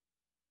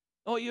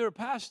 Oh, you're a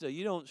pastor.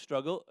 You don't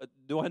struggle.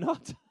 Do I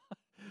not?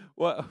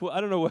 Well, I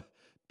don't know what.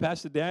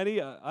 Pastor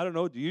Danny, I don't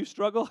know, do you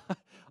struggle?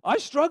 I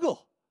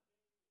struggle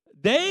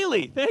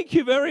daily. Thank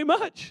you very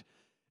much.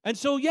 And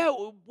so,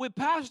 we're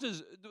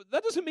pastors.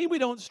 That doesn't mean we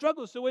don't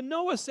struggle. So when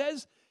Noah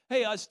says,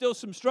 hey, I still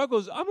some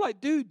struggles, I'm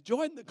like, dude,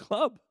 join the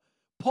club.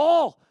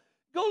 Paul,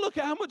 go look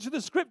at how much of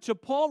the scripture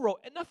Paul wrote.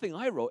 And nothing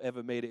I wrote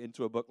ever made it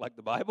into a book like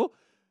the Bible.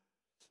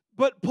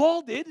 But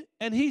Paul did,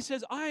 and he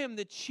says, I am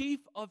the chief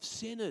of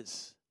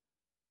sinners.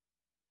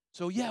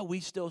 So,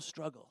 we still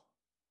struggle.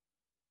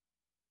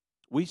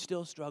 We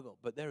still struggle,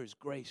 but there is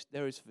grace,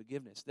 there is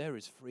forgiveness, there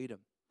is freedom.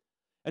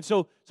 And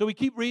so we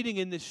keep reading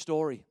in this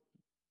story.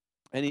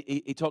 And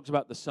he talks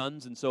about the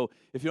sons. And so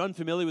if you're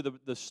unfamiliar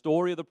with the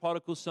story of the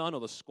prodigal son or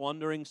the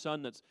squandering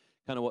son, that's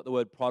kind of what the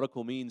word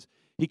prodigal means.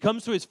 He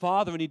comes to his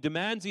father and he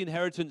demands the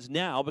inheritance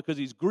now because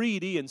he's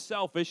greedy and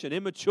selfish and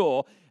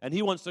immature. And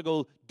he wants to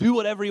go do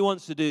whatever he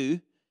wants to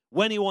do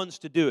when he wants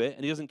to do it.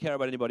 And he doesn't care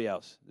about anybody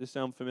else. Does this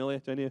sound familiar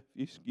to any of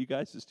you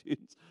guys, the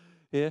students?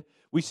 here?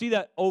 We see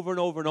that over and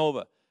over and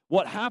over.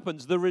 What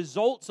happens, the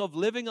results of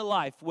living a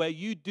life where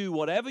you do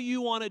whatever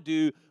you want to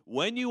do,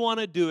 when you want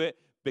to do it,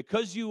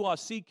 because you are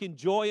seeking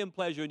joy and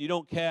pleasure and you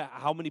don't care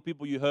how many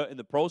people you hurt in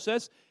the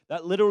process,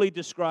 that literally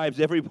describes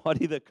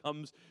everybody that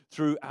comes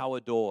through our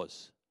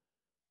doors.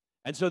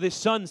 And so this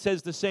son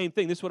says the same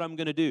thing. This is what I'm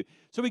going to do.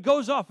 So he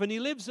goes off and he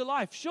lives a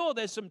life. Sure,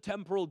 there's some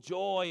temporal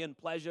joy and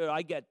pleasure.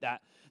 I get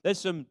that. There's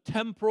some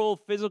temporal,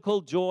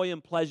 physical joy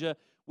and pleasure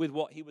with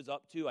what he was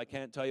up to. I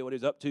can't tell you what he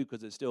was up to because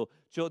there's still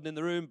children in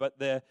the room, but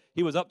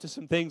he was up to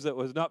some things that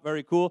was not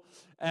very cool.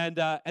 And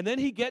then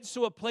he gets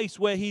to a place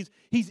where he's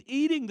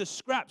eating the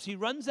scraps. He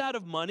runs out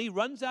of money,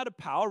 runs out of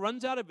power,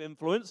 runs out of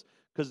influence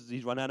because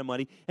he's run out of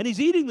money, and he's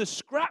eating the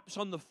scraps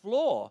on the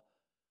floor.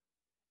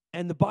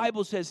 And the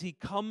Bible says he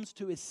comes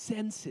to his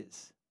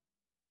senses.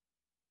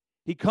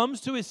 He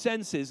comes to his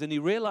senses and he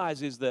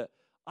realizes that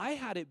I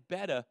had it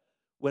better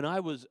when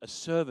I was a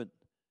servant,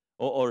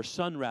 or a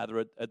son rather,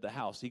 at the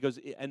house. He goes,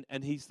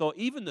 and he thought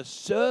even the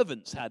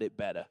servants had it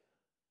better.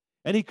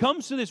 And he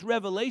comes to this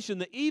revelation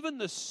that even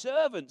the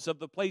servants of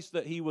the place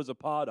that he was a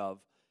part of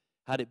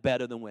had it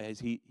better than where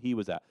he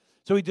was at.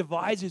 So he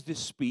devises this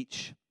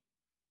speech.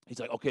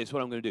 He's like, okay, this is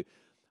what I'm going to do.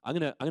 I'm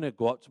going to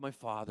go up to my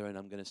father and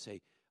I'm going to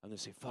say,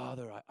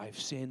 Father, I've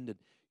sinned, and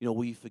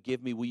will you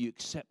forgive me? Will you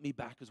accept me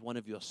back as one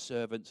of your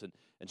servants?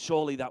 And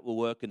surely that will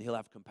work, and he'll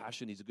have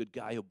compassion. He's a good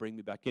guy. He'll bring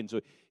me back in.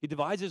 So he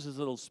devises his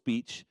little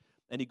speech,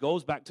 and he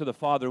goes back to the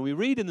father. And we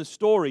read in the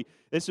story,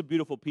 this is a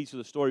beautiful piece of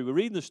the story. We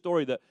read in the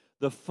story that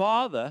the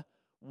father,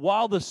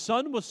 while the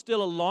son was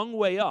still a long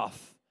way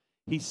off,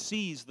 he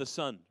sees the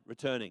son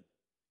returning.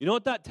 You know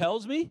what that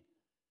tells me?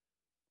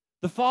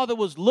 The father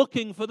was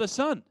looking for the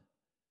son.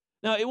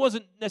 Now, it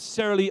wasn't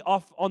necessarily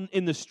off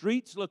in the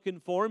streets looking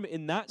for him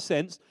in that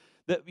sense.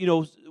 That,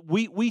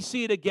 we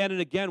see it again and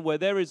again where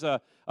there is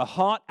a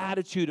heart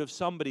attitude of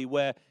somebody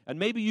where, and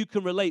maybe you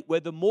can relate,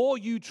 where the more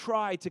you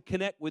try to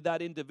connect with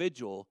that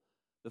individual,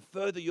 the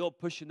further you're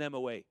pushing them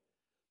away.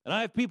 And I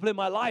have people in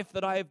my life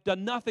that I have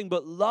done nothing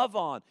but love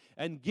on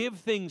and give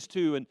things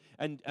to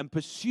and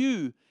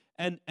pursue,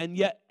 and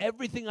yet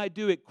everything I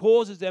do, it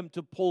causes them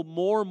to pull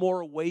more and more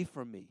away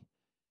from me.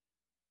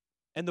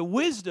 And the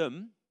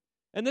wisdom...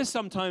 And there's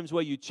sometimes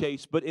where you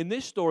chase, but in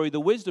this story, the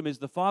wisdom is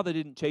the father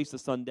didn't chase the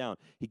son down.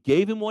 He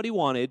gave him what he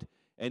wanted,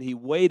 and he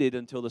waited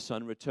until the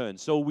son returned.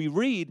 So we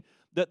read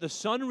that the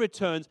son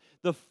returns.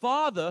 The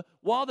father,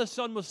 while the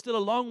son was still a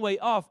long way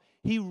off,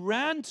 he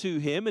ran to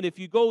him. And if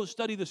you go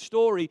study the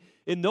story,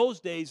 in those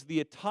days, the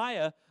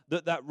attire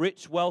that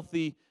rich,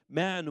 wealthy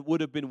man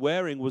would have been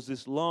wearing was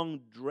this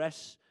long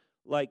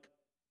dress-like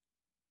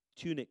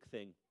tunic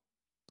thing.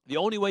 The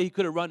only way he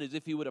could have run is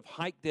if he would have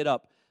hiked it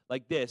up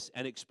like this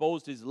and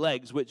exposed his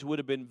legs, which would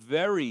have been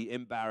very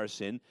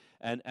embarrassing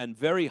and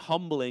very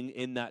humbling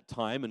in that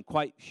time and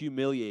quite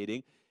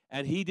humiliating.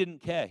 And he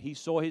didn't care. He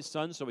saw his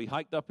son, so he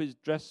hiked up his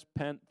dress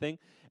pant thing,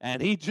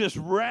 and he just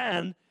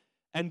ran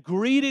and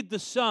greeted the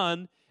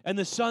son. And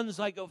the son's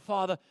like, "Oh,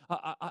 Father,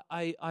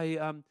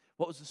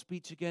 what was the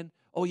speech again?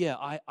 Oh, yeah,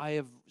 I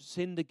have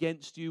sinned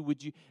against you.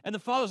 Would you?" And the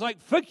father's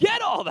like,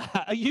 "Forget all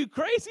that. Are you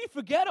crazy?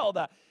 Forget all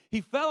that." He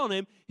fell on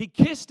him. He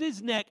kissed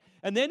his neck.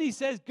 And then he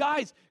says,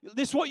 "Guys,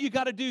 this is what you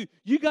got to do.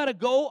 You got to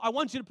go. I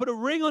want you to put a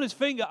ring on his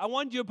finger. I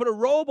want you to put a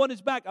robe on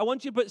his back. I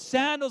want you to put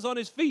sandals on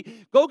his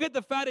feet. Go get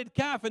the fatted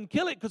calf and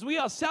kill it, because we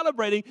are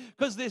celebrating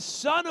because this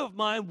son of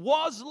mine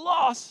was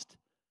lost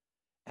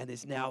and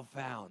is now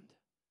found."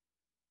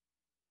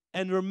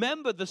 And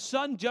remember, the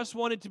son just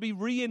wanted to be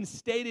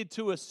reinstated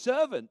to a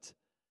servant.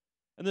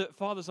 And the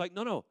father's like,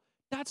 no,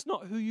 that's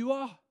not who you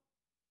are.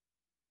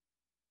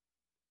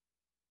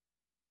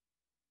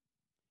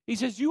 He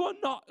says, "You are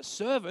not a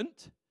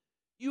servant.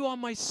 You are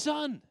my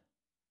son.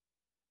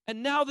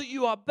 And now that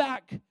you are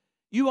back,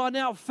 you are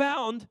now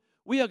found,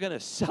 we are going to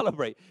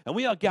celebrate. And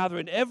we are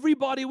gathering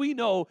everybody we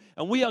know,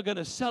 and we are going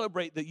to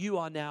celebrate that you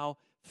are now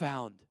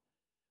found."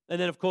 And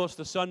then, of course,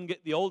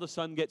 the older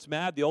son gets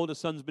mad. The older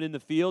son's been in the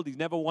field. He's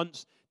never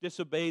once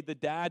disobeyed the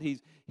dad.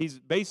 He's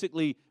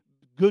basically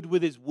good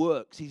with his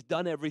works. He's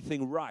done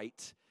everything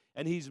right.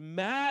 And he's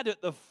mad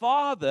at the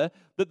father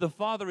that the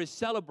father is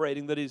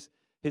celebrating that his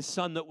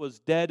son that was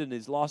dead and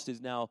is lost is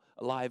now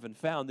alive and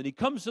found. And he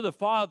comes to the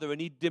father and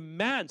he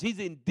demands, he's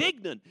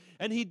indignant,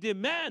 and he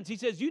demands, he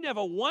says, "You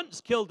never once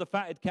killed the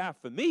fatted calf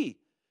for me,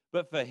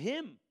 but for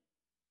him,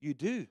 you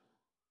do."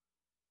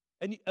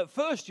 And at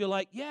first you're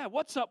like, yeah,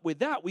 what's up with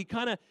that? We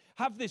kind of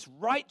have this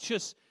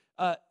righteous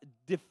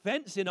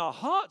defense in our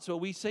hearts where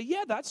we say,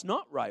 yeah, that's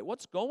not right.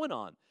 What's going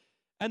on?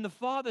 And the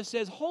father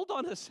says, hold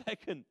on a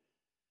second.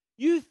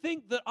 You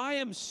think that I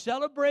am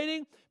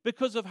celebrating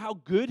because of how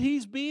good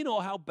he's been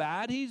or how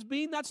bad he's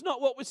been? That's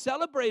not what we're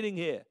celebrating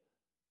here.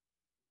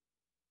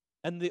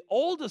 And the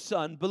older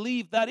son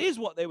believed that is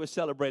what they were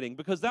celebrating,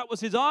 because that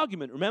was his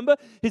argument. Remember?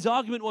 His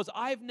argument was,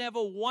 I've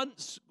never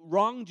once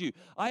wronged you.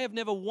 I have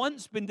never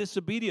once been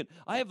disobedient.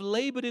 I have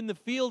labored in the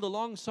field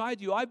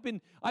alongside you. I've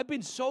been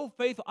so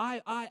faithful.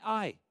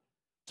 I.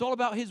 It's all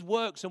about his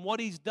works and what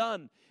he's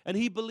done. And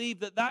he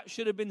believed that that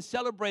should have been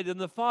celebrated. And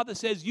the Father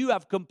says, you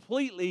have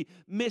completely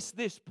missed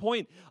this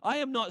point. I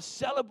am not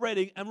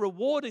celebrating and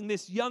rewarding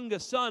this younger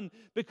son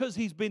because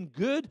he's been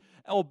good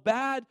or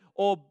bad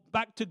or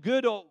back to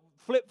good or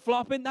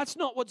flip-flopping. That's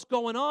not what's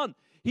going on.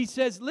 He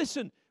says,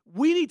 listen,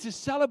 we need to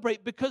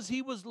celebrate because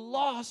he was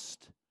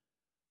lost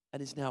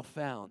and is now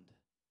found.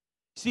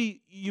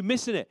 See, you're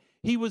missing it.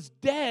 He was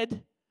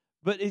dead,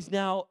 but is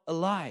now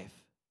alive.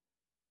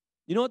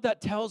 You know what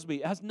that tells me?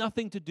 It has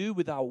nothing to do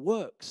with our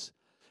works.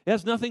 It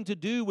has nothing to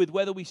do with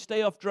whether we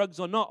stay off drugs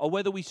or not, or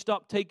whether we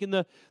stop taking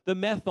the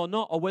meth or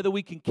not, or whether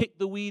we can kick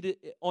the weed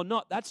or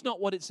not. That's not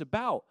what it's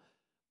about.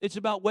 It's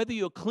about whether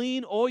you're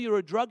clean or you're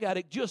a drug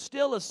addict. You're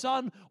still a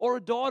son or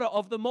a daughter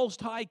of the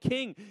Most High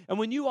King. And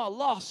when you are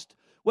lost,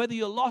 whether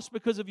you're lost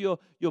because of your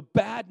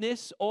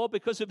badness or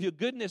because of your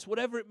goodness,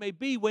 whatever it may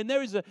be, when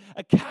there is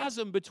a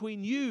chasm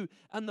between you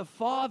and the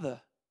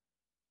Father,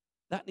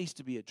 that needs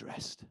to be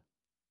addressed.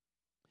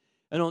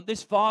 And on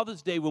this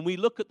Father's Day, when we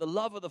look at the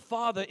love of the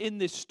Father in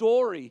this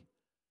story,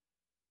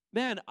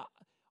 man,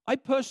 I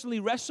personally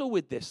wrestle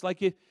with this.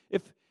 Like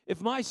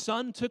if my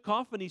son took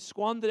off and he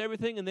squandered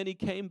everything and then he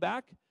came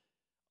back,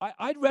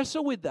 I'd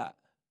wrestle with that.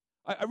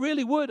 I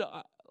really would.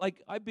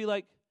 I'd be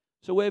like,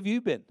 so where have you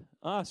been?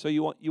 So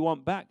you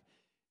want back.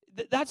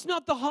 That's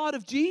not the heart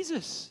of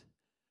Jesus.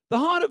 The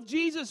heart of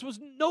Jesus was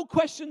no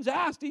questions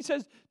asked. He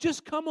says,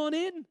 just come on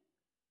in.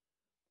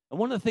 And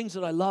one of the things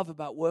that I love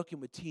about working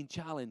with Teen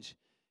Challenge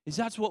is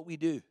that's what we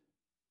do.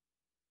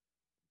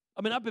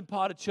 I mean, I've been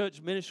part of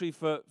church ministry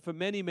for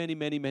many, many,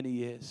 many, many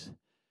years.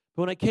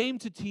 But when I came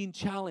to Teen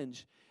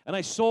Challenge and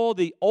I saw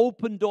the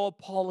open door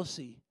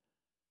policy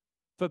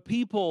for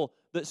people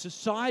that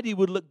society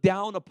would look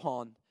down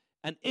upon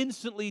and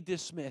instantly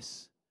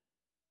dismiss,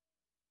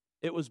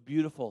 it was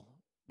beautiful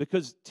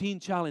because Teen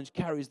Challenge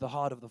carries the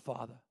heart of the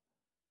Father.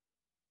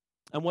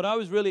 And what I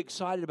was really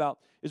excited about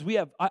is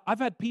I've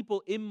had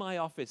people in my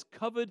office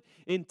covered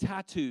in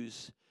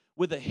tattoos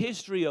with a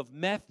history of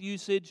meth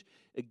usage,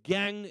 a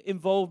gang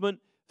involvement,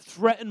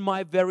 threaten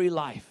my very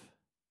life.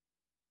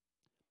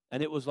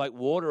 And it was like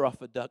water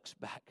off a duck's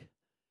back.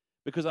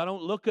 Because I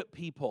don't look at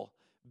people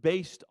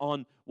based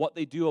on what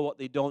they do or what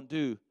they don't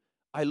do.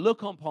 I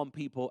look upon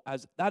people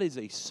as that is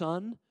a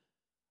son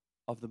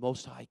of the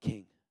Most High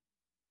King.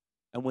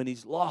 And when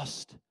he's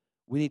lost,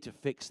 we need to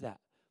fix that.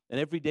 And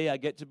every day I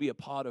get to be a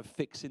part of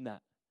fixing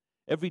that.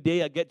 Every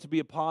day I get to be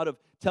a part of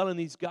telling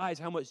these guys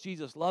how much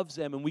Jesus loves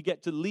them, and we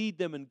get to lead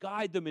them and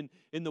guide them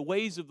in the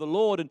ways of the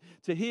Lord, and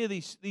to hear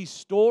these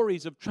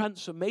stories of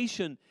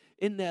transformation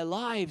in their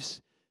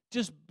lives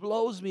just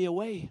blows me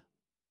away.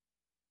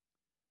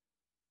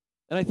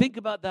 And I think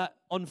about that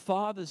on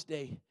Father's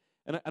Day,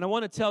 and I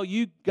want to tell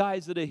you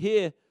guys that are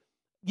here,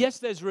 yes,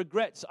 there's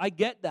regrets. I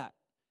get that.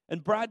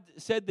 And Brad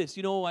said this,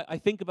 I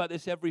think about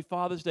this every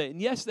Father's Day, and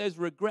yes, there's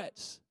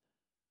regrets.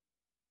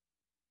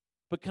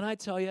 But can I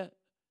tell you,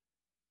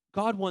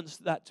 God wants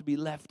that to be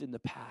left in the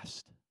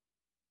past.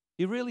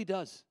 He really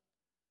does.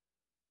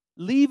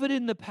 Leave it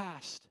in the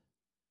past.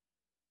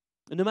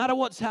 And no matter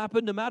what's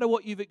happened, no matter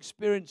what you've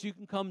experienced, you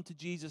can come to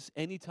Jesus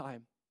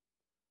anytime.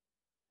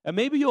 And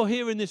maybe you're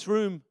here in this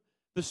room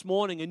this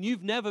morning and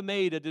you've never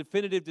made a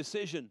definitive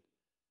decision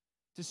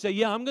to say,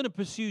 yeah, I'm going to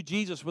pursue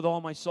Jesus with all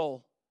my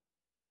soul.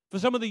 For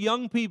some of the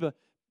younger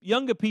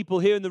people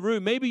here in the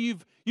room, maybe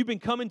you've been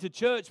coming to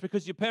church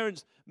because your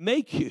parents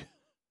make you.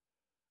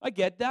 I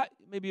get that.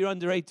 Maybe you're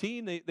under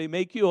 18, they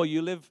make you, or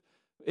you live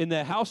in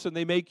their house and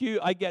they make you.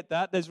 I get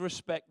that. There's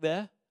respect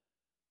there.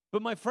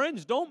 But my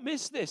friends, don't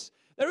miss this.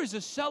 There is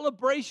a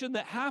celebration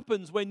that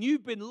happens when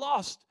you've been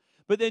lost,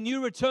 but then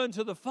you return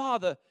to the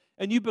Father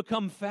and you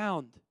become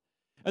found.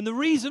 And the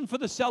reason for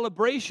the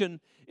celebration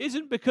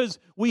isn't because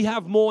we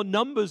have more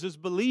numbers as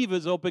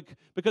believers or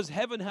because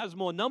heaven has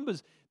more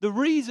numbers. The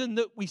reason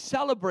that we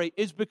celebrate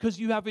is because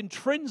you have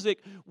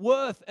intrinsic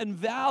worth and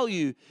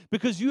value,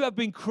 because you have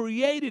been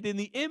created in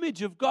the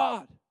image of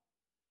God.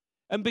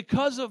 And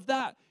because of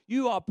that,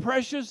 you are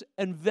precious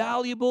and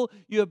valuable.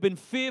 You have been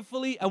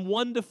fearfully and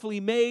wonderfully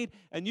made,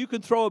 and you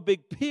can throw a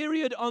big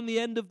period on the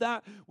end of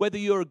that, whether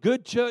you're a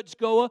good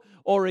churchgoer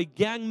or a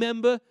gang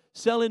member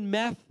selling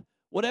meth.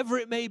 Whatever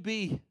it may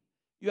be,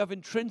 you have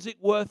intrinsic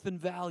worth and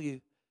value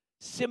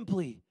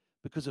simply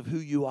because of who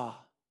you are.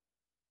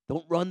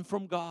 Don't run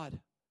from God.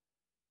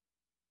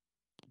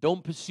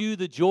 Don't pursue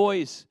the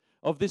joys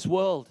of this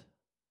world.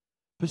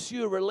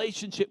 Pursue a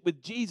relationship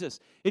with Jesus.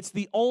 It's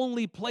the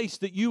only place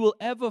that you will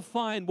ever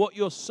find what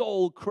your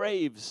soul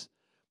craves.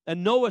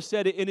 And Noah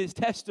said it in his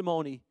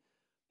testimony.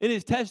 In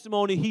his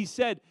testimony, he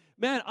said,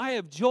 man, I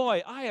have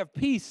joy, I have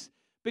peace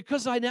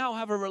because I now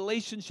have a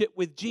relationship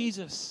with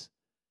Jesus.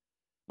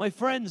 My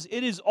friends,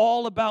 it is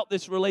all about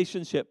this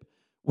relationship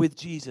with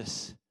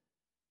Jesus.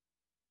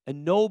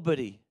 And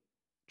nobody,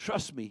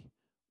 trust me,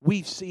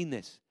 we've seen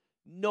this.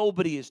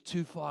 Nobody is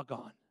too far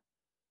gone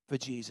for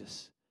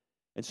Jesus.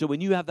 And so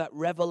when you have that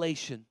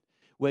revelation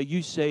where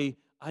you say,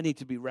 I need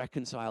to be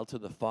reconciled to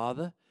the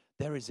Father,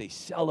 there is a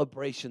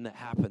celebration that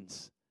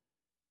happens.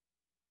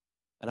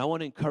 And I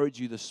want to encourage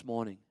you this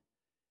morning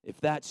If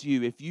that's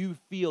you, if you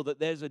feel that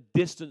there's a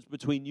distance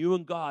between you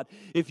and God,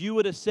 if you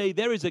were to say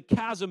there is a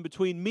chasm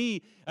between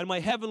me and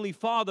my Heavenly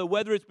Father,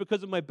 whether it's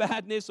because of my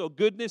badness or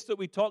goodness that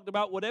we talked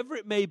about, whatever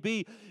it may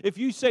be, if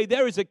you say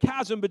there is a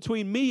chasm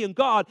between me and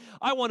God,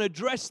 I want to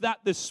address that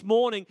this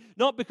morning,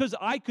 not because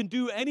I can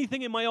do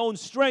anything in my own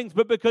strength,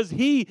 but because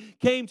He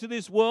came to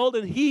this world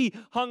and He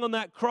hung on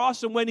that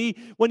cross, and when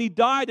He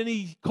died and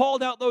He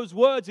called out those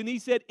words and He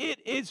said, "It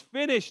is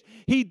finished,"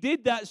 He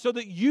did that so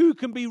that you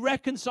can be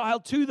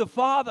reconciled to the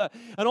Father.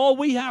 And all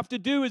we have to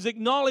do is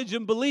acknowledge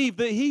and believe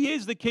that He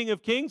is the King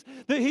of Kings,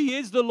 that He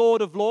is the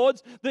Lord of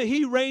Lords, that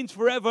He reigns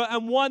forever,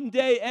 and one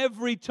day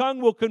every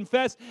tongue will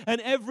confess and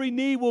every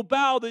knee will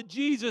bow that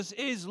Jesus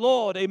is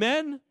Lord.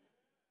 Amen?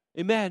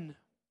 Amen.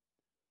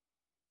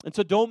 And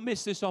so don't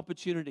miss this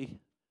opportunity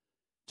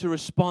to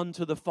respond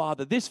to the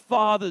Father. This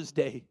Father's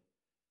Day,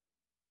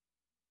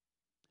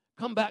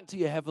 come back to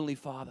your Heavenly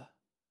Father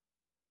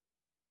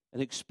and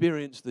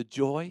experience the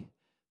joy,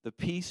 the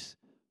peace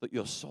that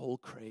your soul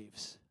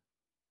craves.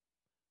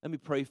 Let me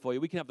pray for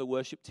you. We can have the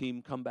worship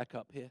team come back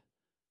up here.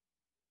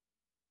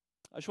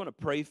 I just want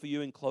to pray for you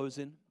in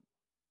closing.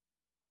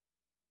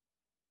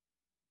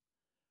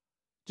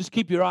 Just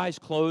keep your eyes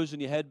closed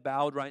and your head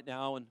bowed right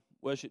now, and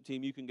worship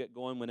team, you can get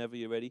going whenever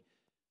you're ready.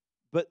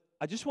 But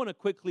I just want to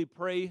quickly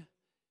pray.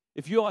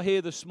 If you are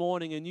here this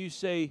morning and you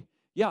say,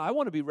 "Yeah, I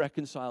want to be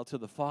reconciled to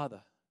the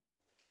Father,"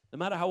 no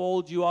matter how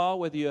old you are,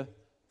 whether you're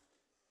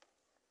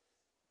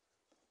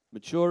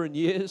mature in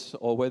years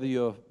or whether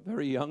you're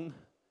very young,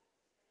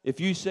 if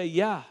you say,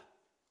 "Yeah,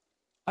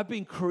 I've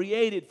been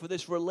created for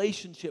this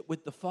relationship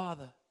with the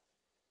Father,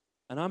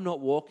 and I'm not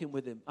walking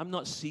with Him, I'm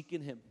not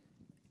seeking Him,"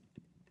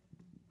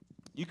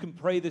 you can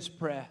pray this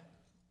prayer.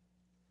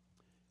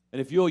 And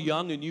if you're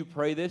young and you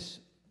pray this,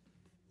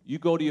 you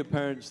go to your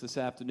parents this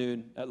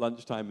afternoon at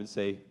lunchtime and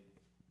say,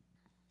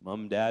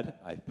 "Mom, Dad,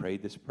 I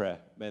prayed this prayer."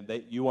 Man,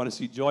 you want to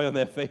see joy on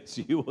their face,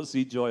 you will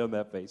see joy on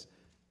their face.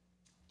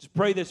 Just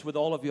pray this with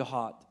all of your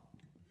heart.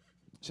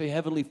 Say,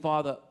 "Heavenly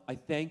Father, I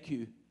thank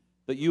you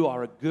that you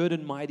are a good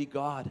and mighty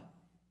God.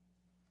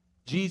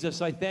 Jesus,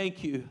 I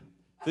thank you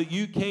that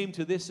you came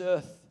to this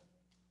earth.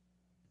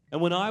 And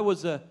when I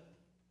was an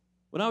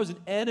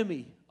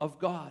enemy of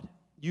God,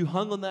 you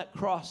hung on that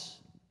cross.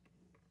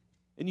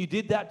 And you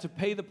did that to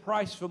pay the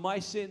price for my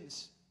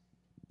sins.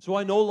 So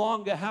I no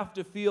longer have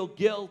to feel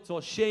guilt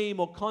or shame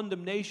or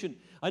condemnation.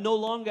 I no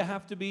longer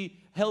have to be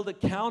held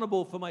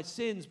accountable for my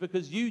sins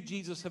because you,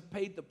 Jesus, have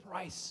paid the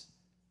price.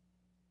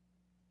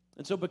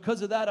 And so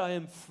because of that, I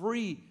am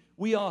free.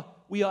 We are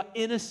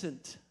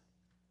innocent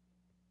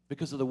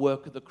because of the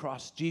work of the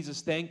cross.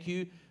 Jesus, thank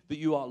you that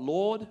you are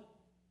Lord.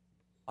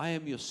 I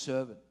am your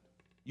servant.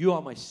 You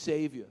are my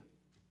Savior.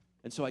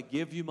 And so I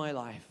give you my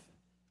life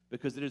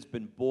because it has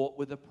been bought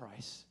with a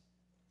price.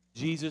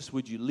 Jesus,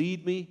 would you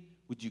lead me?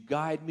 Would you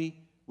guide me?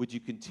 Would you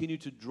continue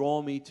to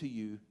draw me to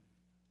you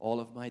all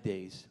of my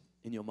days?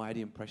 In your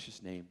mighty and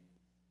precious name,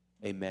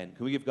 amen.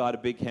 Can we give God a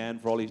big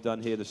hand for all He's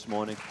done here this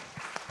morning?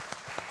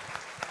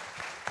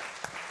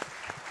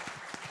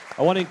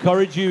 I want to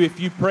encourage you, if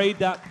you prayed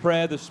that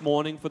prayer this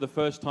morning for the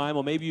first time,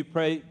 or maybe you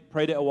prayed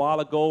it a while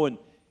ago and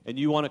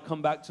you want to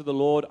come back to the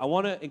Lord, I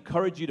want to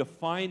encourage you to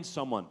find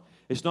someone.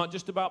 It's not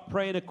just about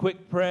praying a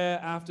quick prayer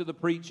after the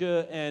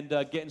preacher and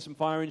getting some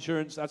fire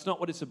insurance. That's not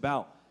what it's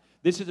about.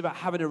 This is about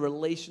having a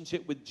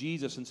relationship with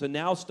Jesus. And so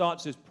now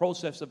starts this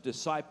process of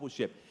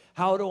discipleship.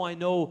 How do I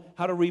know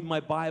how to read my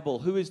Bible?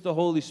 Who is the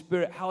Holy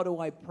Spirit? How do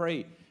I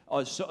pray?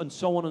 And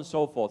so on and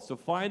so forth. So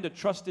find a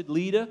trusted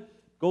leader.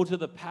 Go to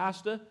the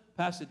pastor,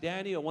 Pastor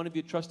Danny, or one of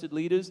your trusted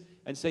leaders,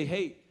 and say,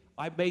 "Hey,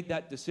 I made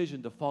that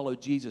decision to follow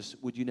Jesus.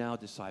 Would you now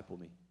disciple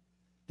me?"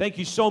 Thank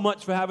you so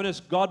much for having us.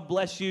 God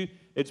bless you.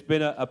 It's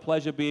been a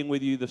pleasure being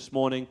with you this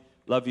morning.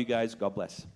 Love you guys. God bless.